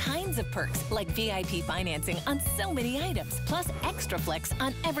get all kinds of perks like VIP financing on so many items, plus extra flex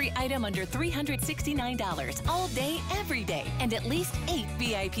on every item under $369 all day, every day, and at least 8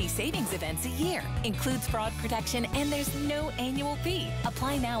 VIP savings events a year. Includes fraud protection and there's no annual fee.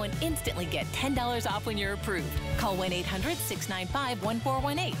 Apply now and instantly get $10 off when you're approved. Call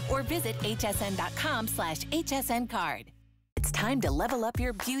 1-800-695-1418 or visit hsn.com/HSN card. It's time to level up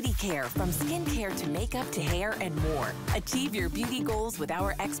your beauty care, from skincare to makeup to hair and more. Achieve your beauty goals with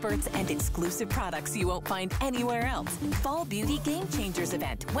our experts and exclusive products you won't find anywhere else. Fall Beauty Game Changers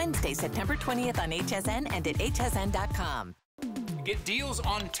event, Wednesday, September 20th on HSN and at hsn.com. Get deals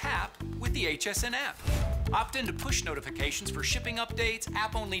on tap with the HSN app. Opt into push notifications for shipping updates,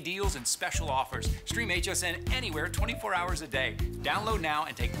 app-only deals, and special offers. Stream HSN anywhere 24 hours a day. Download now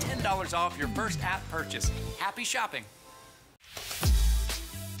and take $10 off your first app purchase. Happy shopping.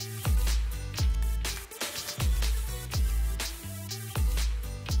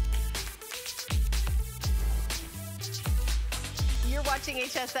 You're watching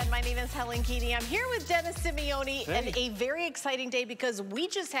HSN. My name is Helen Keeney. I'm here with Dennis Simeone, and a very exciting day because we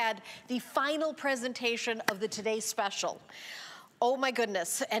just had the final presentation of the Today Special. Oh my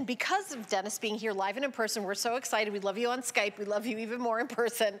goodness. And because of Dennis being here live and in person, we're so excited. We love you on Skype. We love you even more in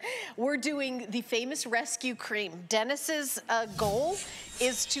person. We're doing the famous rescue cream. Dennis's goal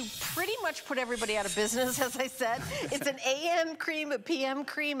is to pretty much put everybody out of business, as I said. It's an AM cream, a PM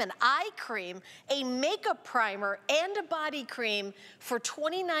cream, an eye cream, a makeup primer, and a body cream for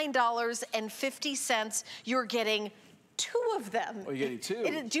 $29.50. You're getting 2 of them. Oh, you're getting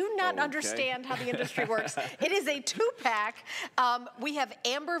 2? Do not understand how the industry works. It is a 2-pack. We have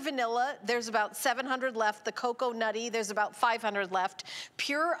amber vanilla. There's about 700 left. The cocoa nutty, there's about 500 left.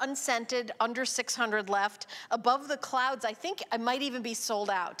 Pure unscented, under 600 left. Above the clouds, I think I might even be sold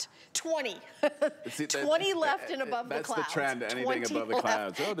out. 20. See, 20 left and above the clouds. That's the trend, anything above the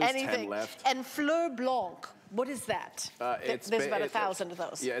clouds. Oh, there's 10 left. And Fleur Blanc. What is that? There's about 1,000 of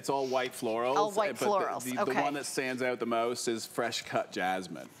those. Yeah, it's all white florals. All white florals, the one that stands out the most is fresh cut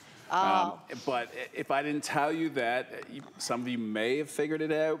jasmine. Oh. But if I didn't tell you that, some of you may have figured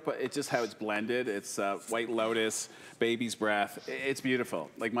it out, but it's just how it's blended. It's white lotus, baby's breath. It's beautiful,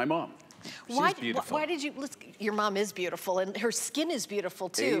 like my mom. She's beautiful. Why did you, your mom is beautiful, and her skin is beautiful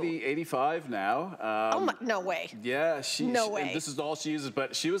too. 85 now. Oh my, no way. Yeah, no way. And this is all she uses,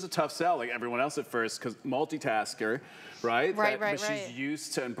 but she was a tough sell like everyone else at first, because multitasker, right? Right. But she's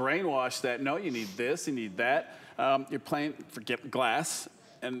used to and brainwashed that, no, you need this, you need that. You're playing, forget glass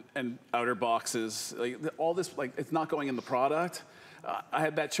and outer boxes, like all this, like it's not going in the product. I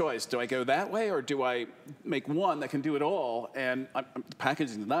had that choice. Do I go that way, or do I make one that can do it all? And the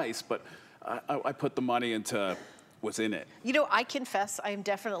packaging's nice, but I put the money into what's in it. You know, I confess I am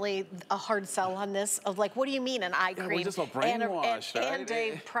definitely a hard sell on this, of like, what do you mean an eye cream? We're just all brainwashed, and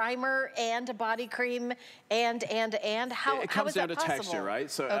a primer and a body cream and how it comes is that down to possible? texture, right?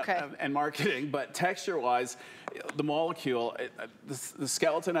 So okay. And marketing, but texture-wise, the molecule, the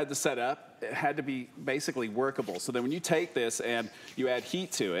skeleton I had to set up, it had to be basically workable. So then when you take this and you add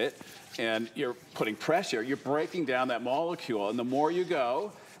heat to it and you're putting pressure, you're breaking down that molecule, and the more you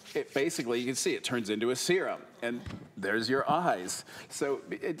go, it basically, you can see it turns into a serum, and there's your eyes. So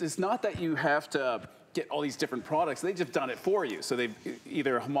it's not that you have to get all these different products. They've just done it for you. So they've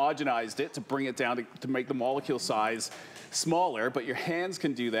either homogenized it to bring it down to make the molecule size smaller, but your hands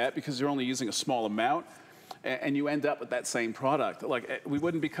can do that because you're only using a small amount, and you end up with that same product. Like, we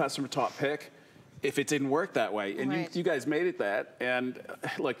wouldn't be customer top pick if it didn't work that way. And right. you guys made it that, and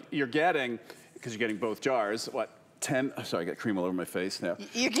look, you're getting, because you're getting both jars, what, 10, oh, sorry, I got cream all over my face now.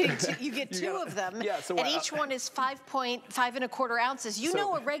 You get two of them, yeah, so and each one is 5.25 ounces. You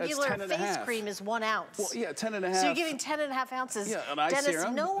know a regular face cream is 1 ounce. Well, yeah, 10.5. So you're giving 10.5 ounces. Yeah, an eye Dennis,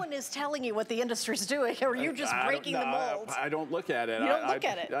 serum. no one is telling you what the industry's doing, or you're just breaking the mold. I don't look at it. You don't look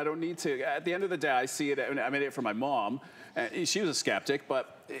at it. I don't need to. At the end of the day, I see it. I made it for my mom. She was a skeptic,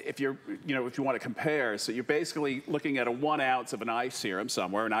 but if you're, if you want to compare, so you're basically looking at a 1 ounce of an eye serum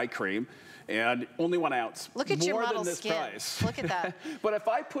somewhere, an eye cream, and only 1 ounce. Look at your more model than this skin. price. Look at that. But if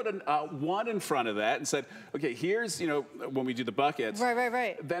I put a 1 in front of that and said, okay, here's, when we do the buckets.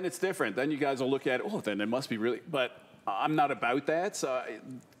 Right. Then it's different. Then you guys will look at, oh, then it must be really, but I'm not about that, so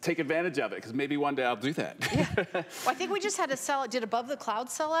take advantage of it, because maybe one day I'll do that. Yeah. Well, I think we just had a sell. Did Above the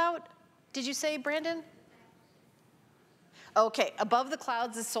Clouds sell out? Did you say, Brandon? Okay, Above the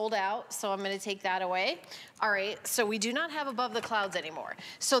Clouds is sold out, so I'm going to take that away. All right, so we do not have Above the Clouds anymore.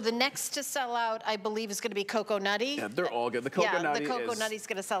 So the next to sell out, I believe, is going to be Cocoa Nutty. Yeah, they're all good. The Cocoa Nutty the Cocoa Nutty is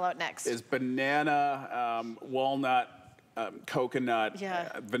going to sell out next. Is banana, walnut, coconut,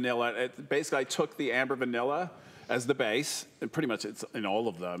 vanilla. Basically, I took the amber vanilla as the base, and pretty much it's in all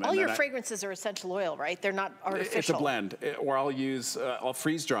of them. All your fragrances are essential oil, right? They're not artificial. It's a blend, or I'll use, I'll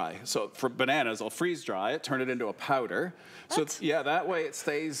freeze dry. So for bananas, I'll freeze dry it, turn it into a powder. What? So yeah, that way it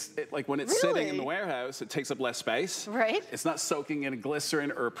stays, like when it's sitting in the warehouse, it takes up less space. Right. It's not soaking in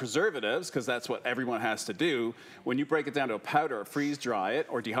glycerin or preservatives, because that's what everyone has to do. When you break it down to a powder, or freeze dry it,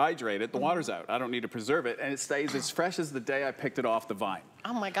 or dehydrate it, the water's out. I don't need to preserve it, and it stays as fresh as the day I picked it off the vine.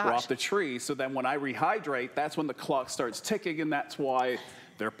 Oh my gosh. Or off the tree, so then when I rehydrate, that's when the clock starts ticking, and that's why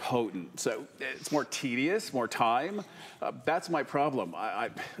they're potent. So it's more tedious, more time. That's my problem.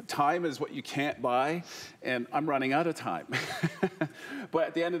 Time is what you can't buy, and I'm running out of time. But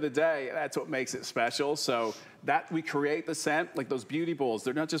at the end of the day, that's what makes it special. So that we create the scent, like those beauty bowls,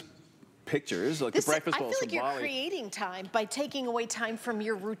 they're not just pictures, like the breakfast bowls from Bali. I feel like you're creating time by taking away time from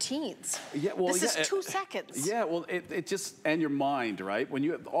your routines. Yeah, well, this is 2 seconds. Yeah, well, it just, and your mind, right? When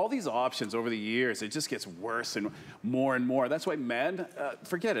you have all these options over the years, it just gets worse and more. That's why men,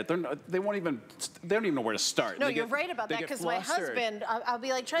 forget it. They don't even know where to start. No, you're right about that, because my husband, I'll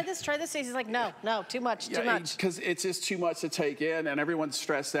be like, try this. He's like, no, too much. Because it's just too much to take in, and everyone's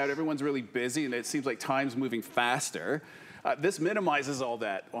stressed out. Everyone's really busy, and it seems like time's moving faster. This minimizes all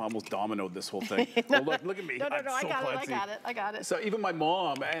that. Oh, I almost dominoed this whole thing. Well, look at me. No, I got it. So even my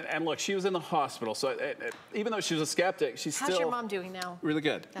mom, and look, she was in the hospital. So even though she was a skeptic, she's still... How's your mom doing now? Really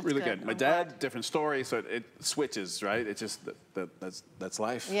good. That's really good. My I'm dad, glad. different story, so it switches, right? It just, that's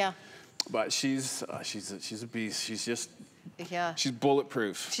life. Yeah. But she's a beast. She's just... Yeah. She's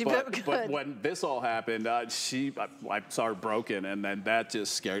bulletproof. Good. But when this all happened, I saw her broken, and then that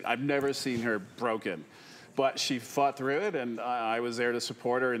just scared. I've never seen her broken. But she fought through it, and I was there to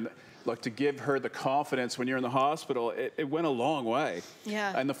support her. And look, to give her the confidence when you're in the hospital, it went a long way.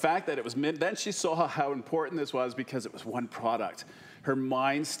 Yeah. And the fact that it was then she saw how important this was, because it was one product. Her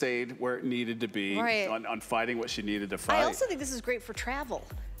mind stayed where it needed to be on fighting what she needed to fight. I also think this is great for travel.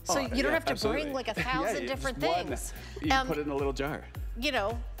 So you don't have to bring like 1,000 different things. You put it in a little jar. You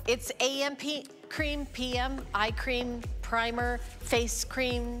know, it's AM cream, PM, eye cream, primer, face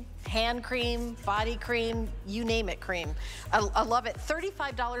cream, hand cream, body cream, you name it cream. I love it.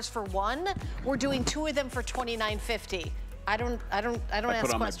 $35 for one. We're doing 2 of them for $29.50. I don't ask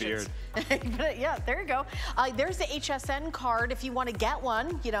put on questions. my beard. Yeah, there you go. There's the HSN card if you want to get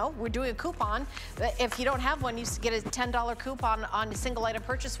one. You know, we're doing a coupon. If you don't have one, you get a $10 coupon on a single item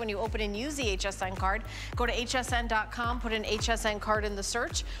purchase when you open and use the HSN card. Go to hsn.com, put an HSN card in the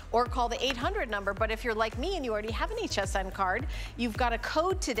search, or call the 800 number. But if you're like me and you already have an HSN card, you've got a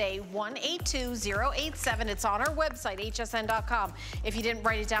code today, 182087. It's on our website, hsn.com. If you didn't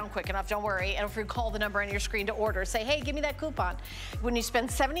write it down quick enough, don't worry. And if you call the number on your screen to order, say, hey, give me that coupon. When you spend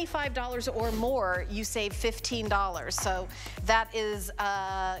 $75 or more, you save $15. So that is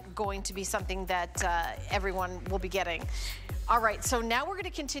going to be something that everyone will be getting. All right, so now we're going to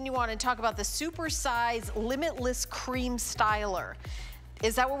continue on and talk about the Super Size Limitless Cream Styler.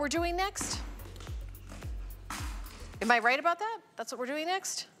 Is that what we're doing next? Am I right about that? That's what we're doing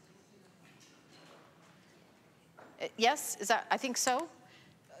next? Yes, is that, I think so.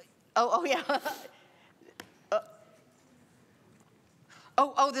 Oh yeah.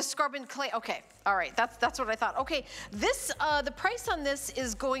 Oh, the scrub and clay. Okay, all right, that's what I thought. Okay, this the price on this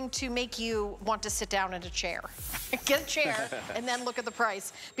is going to make you want to sit down in a chair. Get a chair and then look at the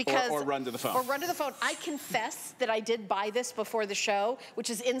price, because or run to the phone. Or run to the phone. I confess that I did buy this before the show,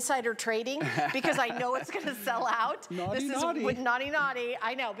 which is insider trading, because I know it's going to sell out. Naughty. Naughty.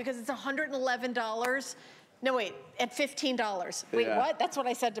 I know, because it's $111. No, wait, at $15. Wait, what? That's what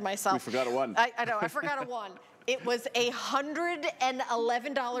I said to myself. We forgot a one. I know, I forgot a one. It was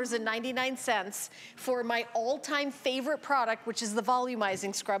 $111.99 for my all-time favorite product, which is the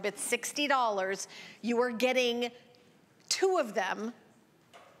volumizing scrub. It's $60. You are getting 2 of them,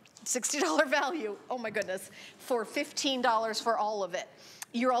 $60 value, oh my goodness, for $15 for all of it.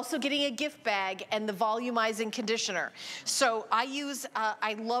 You're also getting a gift bag and the volumizing conditioner. So I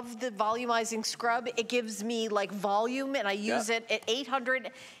I love the volumizing scrub. It gives me like volume, and I use it at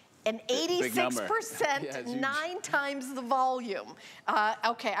 886%, 9 times the volume.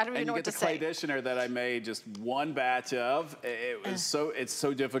 Okay, I don't even know what to say. And you get the clay conditioner that I made just one batch of. It's so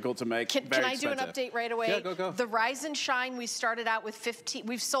difficult to make. Can I do an update right away? Yeah, go. The Rise and Shine, we started out with 15.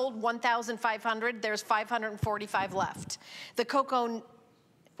 We've sold 1,500. There's 545 left. The Cocoa.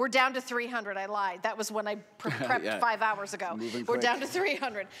 We're down to 300, I lied. That was when I prepped 5 hours ago. We're down to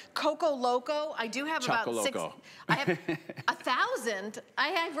 300. Coco Loco, I do have about I have 1,000.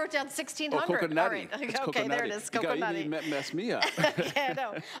 I wrote down 1,600. Oh, Coco Nutty. All right. Okay, there it is, Coco Nutty. You mess me up. Yeah, I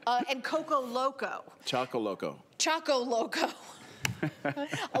know. And Coco Loco. Choco Loco. Choco Loco.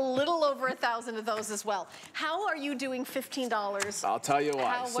 A little over 1,000 of those as well. How are you doing $15? I'll tell you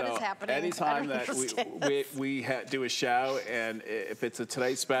why. What is happening? Anytime that we do a show, and if it's a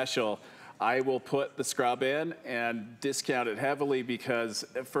Today Special, I will put the scrub in and discount it heavily, because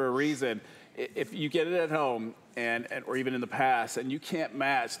for a reason, if you get it at home or even in the past, and you can't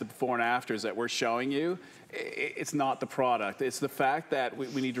match the before and afters that we're showing you, it's not the product. It's the fact that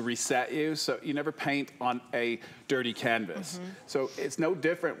we need to reset you, so you never paint on a dirty canvas. So it's no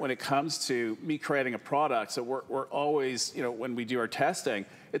different when it comes to me creating a product. So we're always, you know, when we do our testing,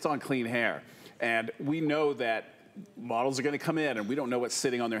 it's on clean hair. And we know that models are going to come in and we don't know what's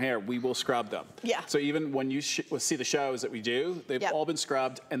sitting on their hair. We will scrub them. Yeah. So even when you see the shows that we do, they've all been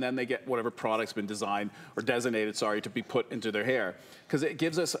scrubbed, and then they get whatever product's been designed or designated, to be put into their hair, because it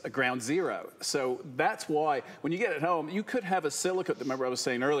gives us a ground zero. So that's why when you get it home, you could have a silicone. Remember I was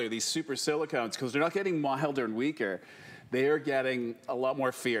saying earlier, these super silicones, because they're not getting milder and weaker. They are getting a lot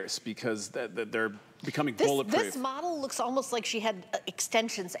more fierce, because they're becoming bulletproof. This model looks almost like she had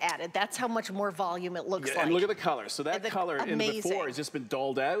extensions added. That's how much more volume it looks like. And look at the color. So that color in the before has just been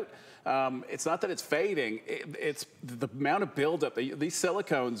dulled out. It's not that it's fading. It's the amount of buildup. These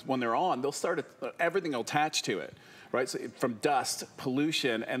silicones, when they're on, they'll start, everything will attach to it. Right, so from dust,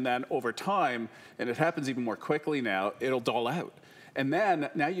 pollution, and then over time, and it happens even more quickly now, it'll dull out. And then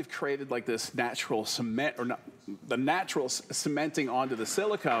now you've created like this natural cement, or not, the natural cementing onto the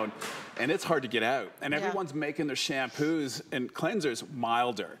silicone, and it's hard to get out. And everyone's making their shampoos and cleansers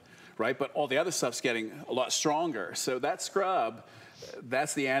milder, right? But all the other stuff's getting a lot stronger. So that scrub,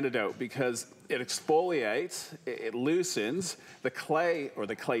 that's the antidote, because it exfoliates, it loosens the clay, or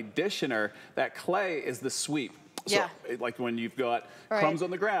the clay conditioner. That clay is the sweep. So, like when you've got crumbs on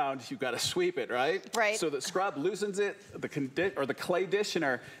the ground, you've got to sweep it, right? Right. So the scrub loosens it. The clay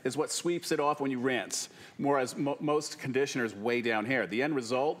conditioner is what sweeps it off when you rinse. Whereas most conditioners way down here. The end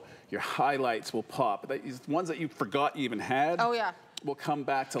result, your highlights will pop. The ones that you forgot you even had. Will come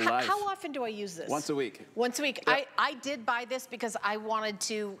back to life. How often do I use this? Once a week. Once a week. Yep. I did buy this because I wanted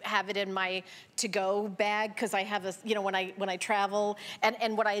to have it in my to-go bag, because I have this, you know, when I travel,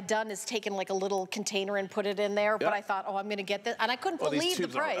 and what I had done is taken like a little container and put it in there. But I thought, oh, I'm gonna get this, and I couldn't believe the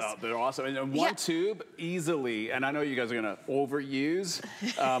price. They're awesome. And one tube easily, and I know you guys are gonna overuse.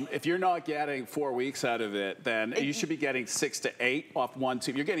 If you're not getting 4 weeks out of it, then you should be getting 6 to 8 off one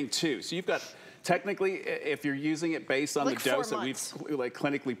tube. You're getting 2, so you've got. Technically, if you're using it based on the dose that we've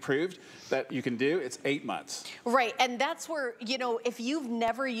clinically proved that you can do, it's 8 months. Right, and that's where, you know, if you've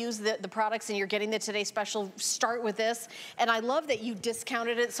never used the products and you're getting the Today Special, start with this. And I love that you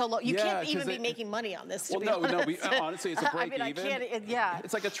discounted it so low. You can't even be making money on this, to be honest. Honestly, it's a break even. I can't,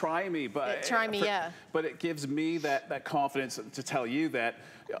 It's like a try me, but but it gives me that confidence to tell you that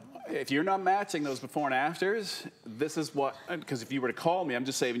if you're not matching those before and afters, this is what, because if you were to call me, I'm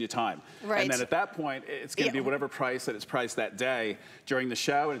just saving you time. Right. And then at that point, it's going to be whatever price that it's priced that day during the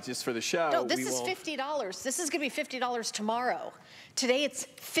show, and it's just for the show. No, this is $50. This is going to be $50 tomorrow. Today it's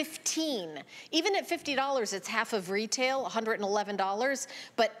 $15. Even at $50, it's half of retail, $111.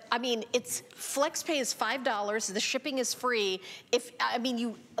 But I mean, flex pay is $5. The shipping is free.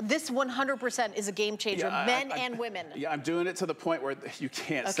 This 100% is a game changer, men and women. Yeah, I'm doing it to the point where you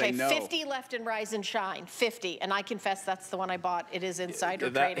can't say no. 50 left in Rise and Shine, 50. And I confess that's the one I bought. It is insider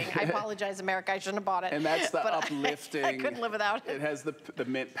trading. I apologize, America, I shouldn't have bought it. And that's the uplifting. I couldn't live without it. It has the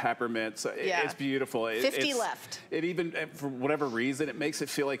mint peppermint, so it's beautiful. 50 left. It even, for whatever reason, it makes it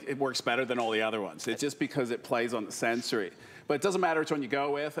feel like it works better than all the other ones. It's just because it plays on the sensory. But it doesn't matter which one you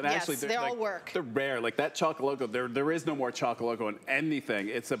go with. And actually, they all work. They're rare. Like that Choco Loco, there is no more Choco Loco in anything.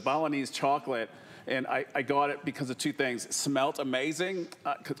 It's a Balinese chocolate. And I got it because of 2 things. It smelled amazing,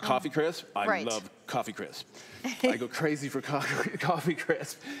 coffee crisp. I love coffee crisp. I go crazy for coffee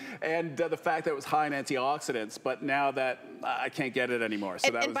crisp. And the fact that it was high in antioxidants, but now that I can't get it anymore.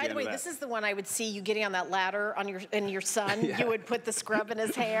 So and by the way, this is the one I would see you getting on that ladder in your son. You would put the scrub in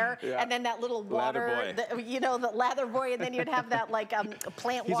his hair, and then that little water, the lather boy, and then you'd have that like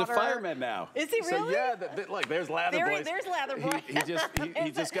plant water. He's a fireman now. Is he really? So yeah, look, there's lather boy. There's lather boy.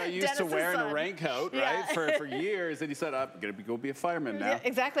 He just got used to wearing a raincoat, right, for years, and he said, I'm gonna go be a fireman now. Yeah,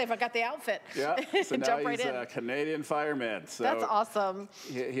 exactly. If I got the outfit. Yeah. So now he's a Canadian fireman. So that's awesome.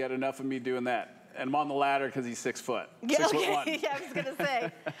 He had enough of me doing that. And I'm on the ladder because he's 6 foot. 6'1". Yeah, I was going to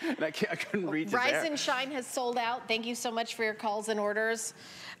say. And I couldn't reach Rise and Shine has sold out. Thank you so much for your calls and orders.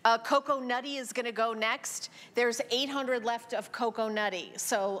 Cocoa Nutty is going to go next. There's 800 left of Cocoa Nutty.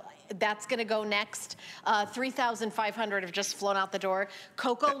 So That's gonna go next. 3,500 have just flown out the door.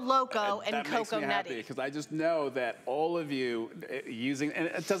 Coco Loco and Coco Nutty. Because I just know that all of you using, and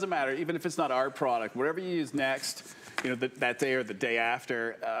it doesn't matter, even if it's not our product, whatever you use next, you know, that day or the day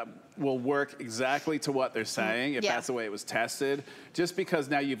after, will work exactly to what they're saying, if that's the way it was tested. Just because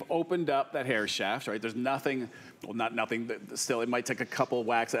now you've opened up that hair shaft, right? There's nothing, well, not nothing, still, it might take a couple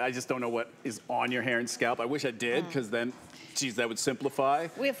wax. I just don't know what is on your hair and scalp. I wish I did, because then, geez, that would simplify.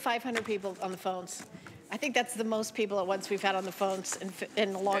 We have 500 people on the phones. I think that's the most people at once we've had on the phones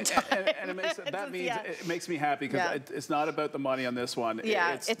in a long time. And it makes, it makes me happy, because it's not about the money on this one.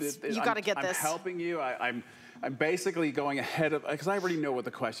 Yeah, you got to get this. I'm helping you. I'm basically going ahead of, because I already know what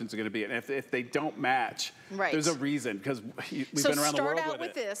the questions are going to be, and if they don't match, there's a reason, because we've been around the world with it. So start out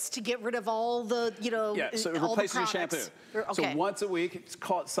with this to get rid of all the, you know, so it replaces your shampoo. So once a week,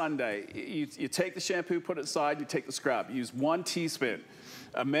 call it Sunday, you take the shampoo, put it aside, you take the scrub. Use 1 teaspoon.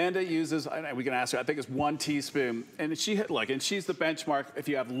 Amanda uses, and we can ask her, I think it's 1 teaspoon. And and she's the benchmark if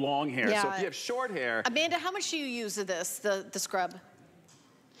you have long hair. So if you have short hair. Amanda, how much do you use of this, the scrub?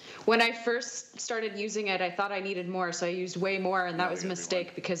 When I first started using it, I thought I needed more, so I used way more, and that was a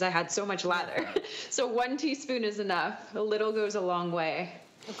mistake because I had so much lather. So 1 teaspoon is enough. A little goes a long way.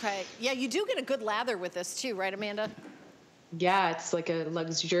 Okay. Yeah, you do get a good lather with this too, right, Amanda? Yeah, it's like a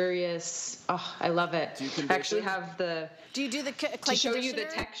luxurious, oh, I love it. Do you I actually have the... Do you do the to show you the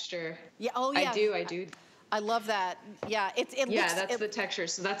texture. Yeah, oh yeah. I do. I love that. Yeah, that's the texture.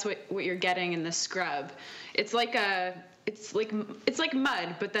 So that's what you're getting in the scrub. It's like it's like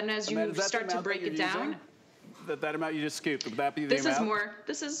mud, but then as you start to break it down. That amount you just scooped, would that be the amount? This is more.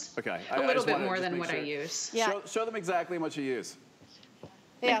 This is a little bit more than what I use. Yeah. Show them exactly how much you use.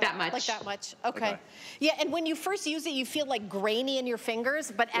 Like that much. Like that much. Okay. Yeah, and when you first use it, you feel like grainy in your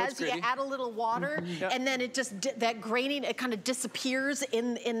fingers, but as you add a little water, and then it just, that graining, it kind of disappears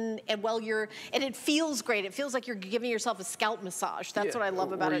and while you're, and it feels great. It feels like you're giving yourself a scalp massage. That's what I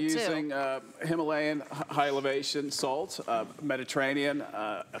love about it too. We're using Himalayan high elevation salt, Mediterranean,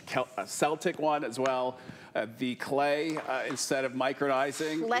 a Celtic one as well. The clay, instead of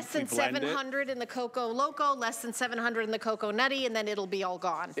micronizing, less than 700 in the Coco Loco, less than 700 in the Coco Nutty, and then it'll be all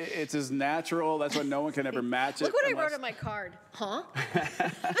gone. It's as natural. That's why no one can ever match it. Look what I wrote on my card. Huh?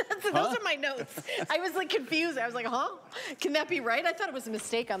 Those are my notes. I was like confused. I was like, huh? Can that be right? I thought it was a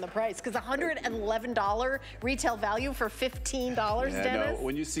mistake on the price, because $111 retail value for $15, Dennis. No,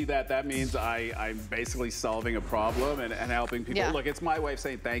 when you see that, that means I'm basically solving a problem and helping people. Look, it's my way of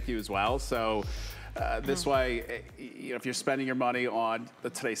saying thank you as well. So. This way, you know, if you're spending your money on the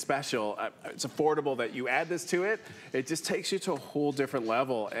Today Special, it's affordable that you add this to it. It just takes you to a whole different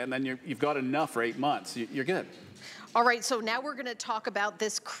level, and then you've got enough for 8 months. You're good. All right, so now we're gonna talk about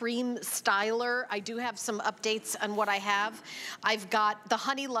this cream styler. I do have some updates on what I have. I've got the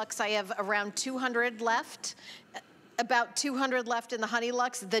Honey Lux. I have around 200 left. About 200 left in the Honey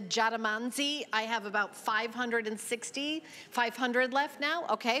Lux. The Jadamanzi, I have about 560, 500 left now.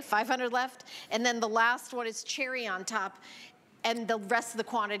 Okay, 500 left. And then the last one is Cherry on Top. And the rest of the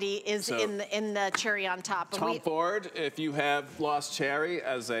quantity is in the Cherry on Top. Tom Ford, if you have lost Cherry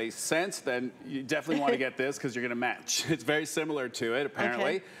as a scent, then you definitely want to get this, because you're going to match. It's very similar to it,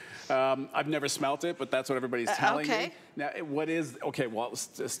 apparently. Okay. I've never smelt it, but that's what everybody's telling me. Now, what is, well,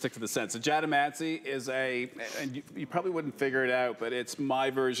 let's stick to the scents. The Jadamanzi is and you probably wouldn't figure it out, but it's my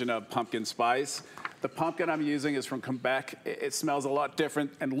version of pumpkin spice. The pumpkin I'm using is from Quebec. It smells a lot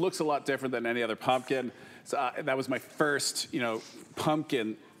different and looks a lot different than any other pumpkin. So that was my first,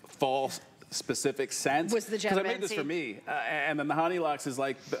 pumpkin fall specific scent. Was the Jadamanzi. Because I made this for me. And then the Honey Lux is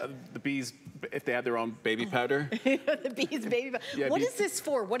like the bees, if they had their own baby powder. The bees' baby powder. Yeah, what is this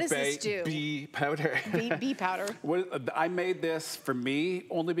for? What does this do? Bee powder. Bee powder. I made this for me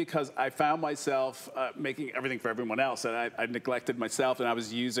only because I found myself making everything for everyone else. And I neglected myself, and I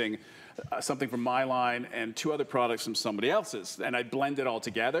was using something from my line and 2 other products from somebody else's. And I blend it all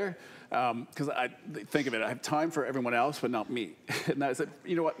together. Because I think of it, I have time for everyone else, but not me. And I said,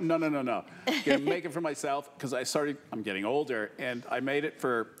 you know what? No. I'm gonna make it for myself, because I'm getting older, and I made it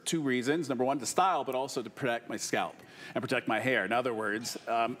for 2 reasons. Number 1, to style, but also to protect my scalp and protect my hair. In other words,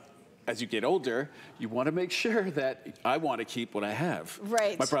 as you get older, you want to make sure that I want to keep what I have.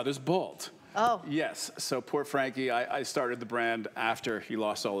 Right. My brother's bald. Oh. Yes, so poor Frankie, I started the brand after he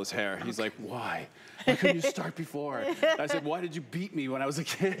lost all his hair. He's like, why? Why couldn't you start before? I said, why did you beat me when I was a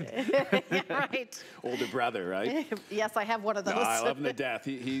kid? Right. Older brother, right? Yes, I have one of those. No, I love him to death.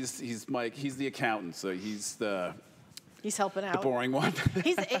 He's the accountant, so he's the He's helping out. The boring one.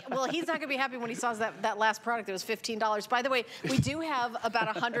 Well, he's not gonna be happy when he saw that last product that was $15. By the way, we do have about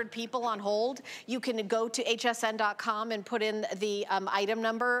 100 people on hold. You can go to hsn.com and put in the item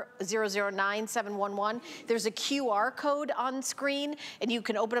number 009711. There's a QR code on screen, and you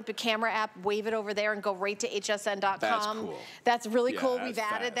can open up a camera app, wave it over there, and go right to hsn.com. That's cool. That's really cool. That's We've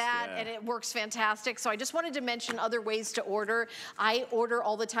added that, and it works fantastic. So I just wanted to mention other ways to order. I order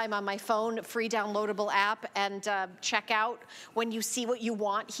all the time on my phone, free downloadable app, and check out when you see what you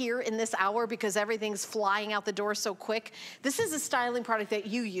want here in this hour, because everything's flying out the door so quick. This is a styling product that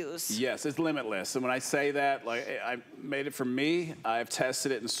you use. Yes, it's limitless. And when I say that, like, I made it for me. I've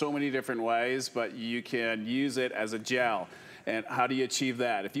tested it in so many different ways, but you can use it as a gel. And how do you achieve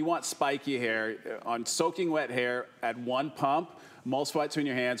that? If you want spiky hair, on soaking wet hair, add 1 pump, emulsify it in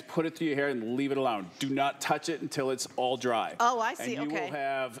your hands, put it through your hair, and leave it alone. Do not touch it until it's all dry. Oh, I see. And you will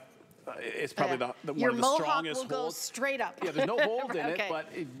have, it's probably one of the strongest Your mohawk will holds. go straight up. Yeah, there's no hold in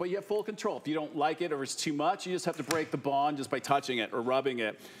it, but you have full control. If you don't like it or it's too much, you just have to break the bond just by touching it or rubbing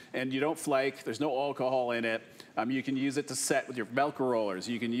it. And you don't flake. There's no alcohol in it. You can use it to set with your Velcro rollers.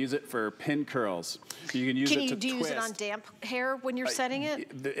 You can use it for pin curls. You can use it to twist. Do you use it on damp hair when you're setting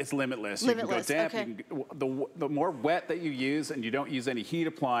it? It's limitless. Limitless, you can go damp. okay. The more wet that you use and you don't use any heat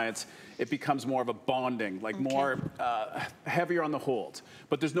appliance, it becomes more of a bonding, like more heavier on the hold.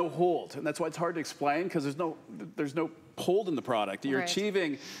 But there's no hold, and that's why it's hard to explain, because there's no hold in the product. You're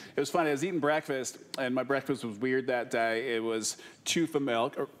achieving, it was funny, I was eating breakfast, and my breakfast was weird that day. It was chufa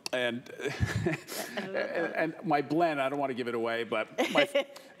milk, and my blend, I don't want to give it away, but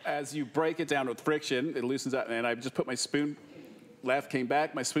as you break it down with friction, it loosens up, and I just put my spoon, came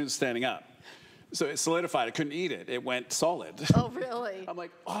back, my spoon's standing up. So it solidified. I couldn't eat it. It went solid. Oh, really? I'm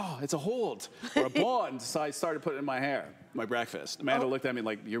like, oh, it's a hold or a bond. So I started putting it in my hair, my breakfast. Amanda looked at me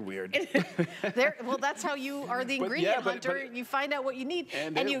like, you're weird. Well, that's how you are the ingredient hunter. You find out what you need.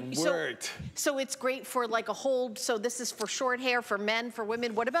 And it worked. So it's great for like a hold. So this is for short hair, for men, for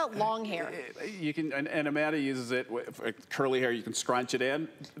women. What about long hair? You can, and Amanda uses it for curly hair. You can scrunch it in.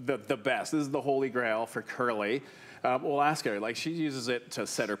 The best. This is the holy grail for curly. We'll ask her. Like, she uses it to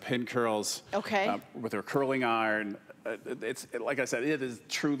set her pin curls. Okay. With her curling iron. It's like I said, it is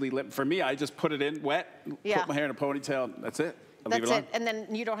truly lit. For me, I just put it in wet, put my hair in a ponytail. That's it. That's it. And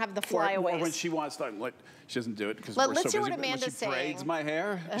then you don't have the flyaways. Or when she wants to, like, she doesn't do it because we're so busy. busy. What Amanda's saying. When she braids my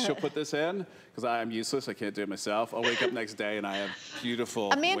hair, she'll put this in because I'm useless. I can't do it myself. I'll wake up next day and I have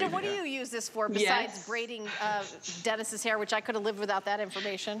beautiful. Amanda, what do you use this for besides braiding Dennis's hair, which I could have lived without that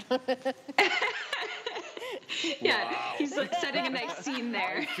information? Yeah, he's like setting a nice scene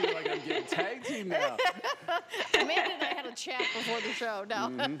there. I feel like I'm getting tag team now. Amanda and I had a chat before the show.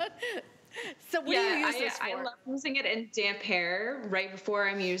 So what do you use this for? I love using it in damp hair right before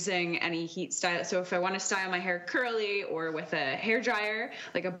I'm using any heat style. So if I want to style my hair curly or with a hair dryer,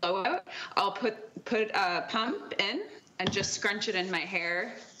 like a blowout, I'll put a pump in and just scrunch it in my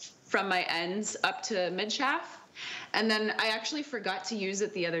hair from my ends up to mid-shaft. And then I actually forgot to use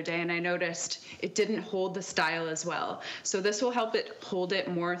it the other day, and I noticed it didn't hold the style as well. So this will help it hold it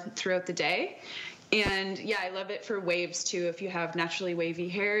more throughout the day. And yeah, I love it for waves too. If you have naturally wavy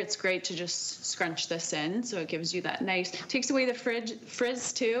hair, it's great to just scrunch this in. So it gives you that nice, takes away the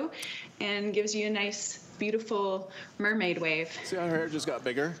frizz too, and gives you a nice, beautiful mermaid wave. See how her hair just got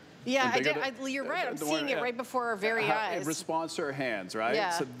bigger? Yeah, you're right. I'm seeing it right before our very eyes. It responds to her hands, right? Yeah.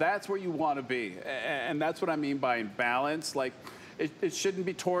 So that's where you want to be. And that's what I mean by balance. Like, it shouldn't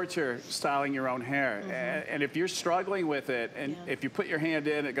be torture styling your own hair. And if you're struggling with it, and if you put your hand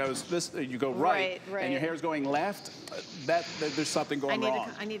in, it goes this, you go right. And your hair's going left, there's something going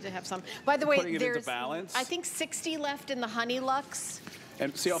wrong. I need to have some. By the way, there's, balance. I think 60 left in the Honey Lux.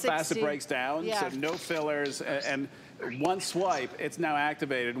 And see how fast it breaks down? Yeah. So no fillers, and one swipe, it's now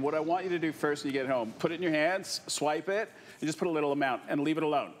activated. And what I want you to do first when you get home, put it in your hands, swipe it, and just put a little amount, and leave it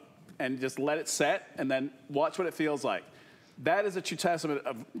alone. And just let it set, and then watch what it feels like. That is a true testament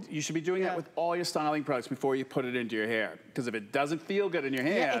of, you should be doing that with all your styling products before you put it into your hair. Because if it doesn't feel good in your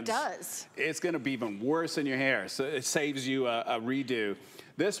hands, it does. It's gonna be even worse in your hair. So it saves you a redo.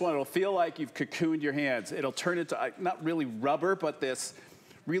 This one, it'll feel like you've cocooned your hands. It'll turn into, not really rubber, but this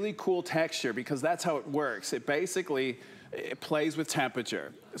really cool texture, because that's how it works. It basically, it plays with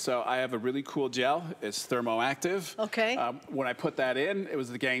temperature. So I have a really cool gel. It's thermoactive. Okay. When I put that in, it was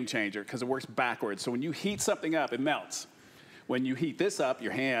the game changer because it works backwards. So when you heat something up, it melts. When you heat this up,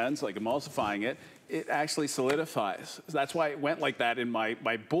 your hands, like emulsifying it, it actually solidifies. That's why it went like that in my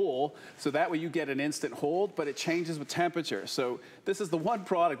bowl, so that way you get an instant hold, but it changes with temperature. So this is the one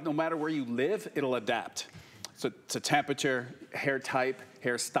product, no matter where you live, it'll adapt. So to temperature, hair type,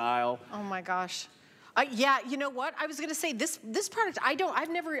 hairstyle. Oh my gosh. Yeah, you know what? I was going to say this product. I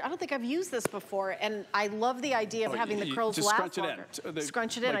don't think I've used this before, and I love the idea of having the curls last longer.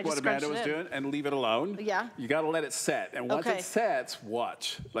 Scrunch it in. Like what Amanda was doing, and leave it alone. Yeah. You got to let it set, and once it sets,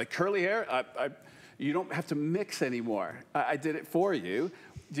 watch. Like curly hair, you don't have to mix anymore. I did it for you.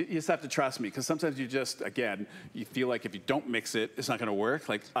 You just have to trust me, because sometimes you just, again, you feel like if you don't mix it, it's not going to work,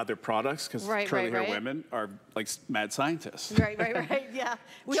 like other products, because curly hair women are like mad scientists. Right, yeah.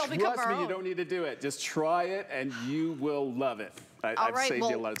 We all become our own. Trust me, you don't need to do it. Just try it, and you will love it. I've saved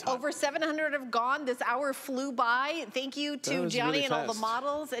you a lot of time. Over 700 have gone. This hour flew by. Thank you to Johnny really and all the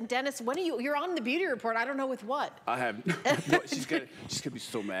models. And Dennis, when are you're on the beauty report. I don't know with what. I have. She's gonna be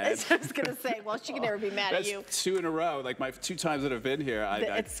so mad. I was gonna say, well, she can never be mad at you. That's 2 in a row. Like my 2 times that I've been here.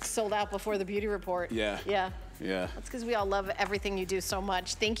 It's sold out before the beauty report. Yeah. That's because we all love everything you do so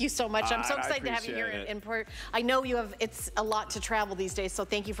much. Thank you so much. I'm so excited to have you here in person. I know it's a lot to travel these days, so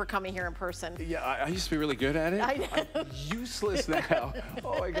thank you for coming here in person. Yeah, I used to be really good at it. I'm useless now.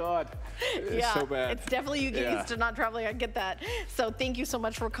 Oh my God. It's so bad. It's definitely you get used to not traveling. I get that. So thank you so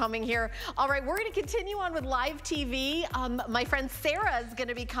much for coming here. All right, we're going to continue on with live TV. My friend Sarah is going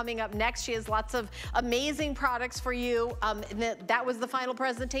to be coming up next. She has lots of amazing products for you. And that was the final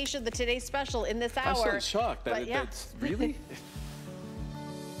presentation, the Today's Special in this hour. I'm still in shock. That's really?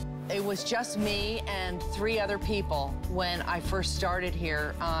 It was just me and 3 other people when I first started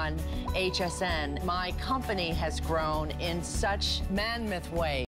here on HSN. My company has grown in such mammoth ways.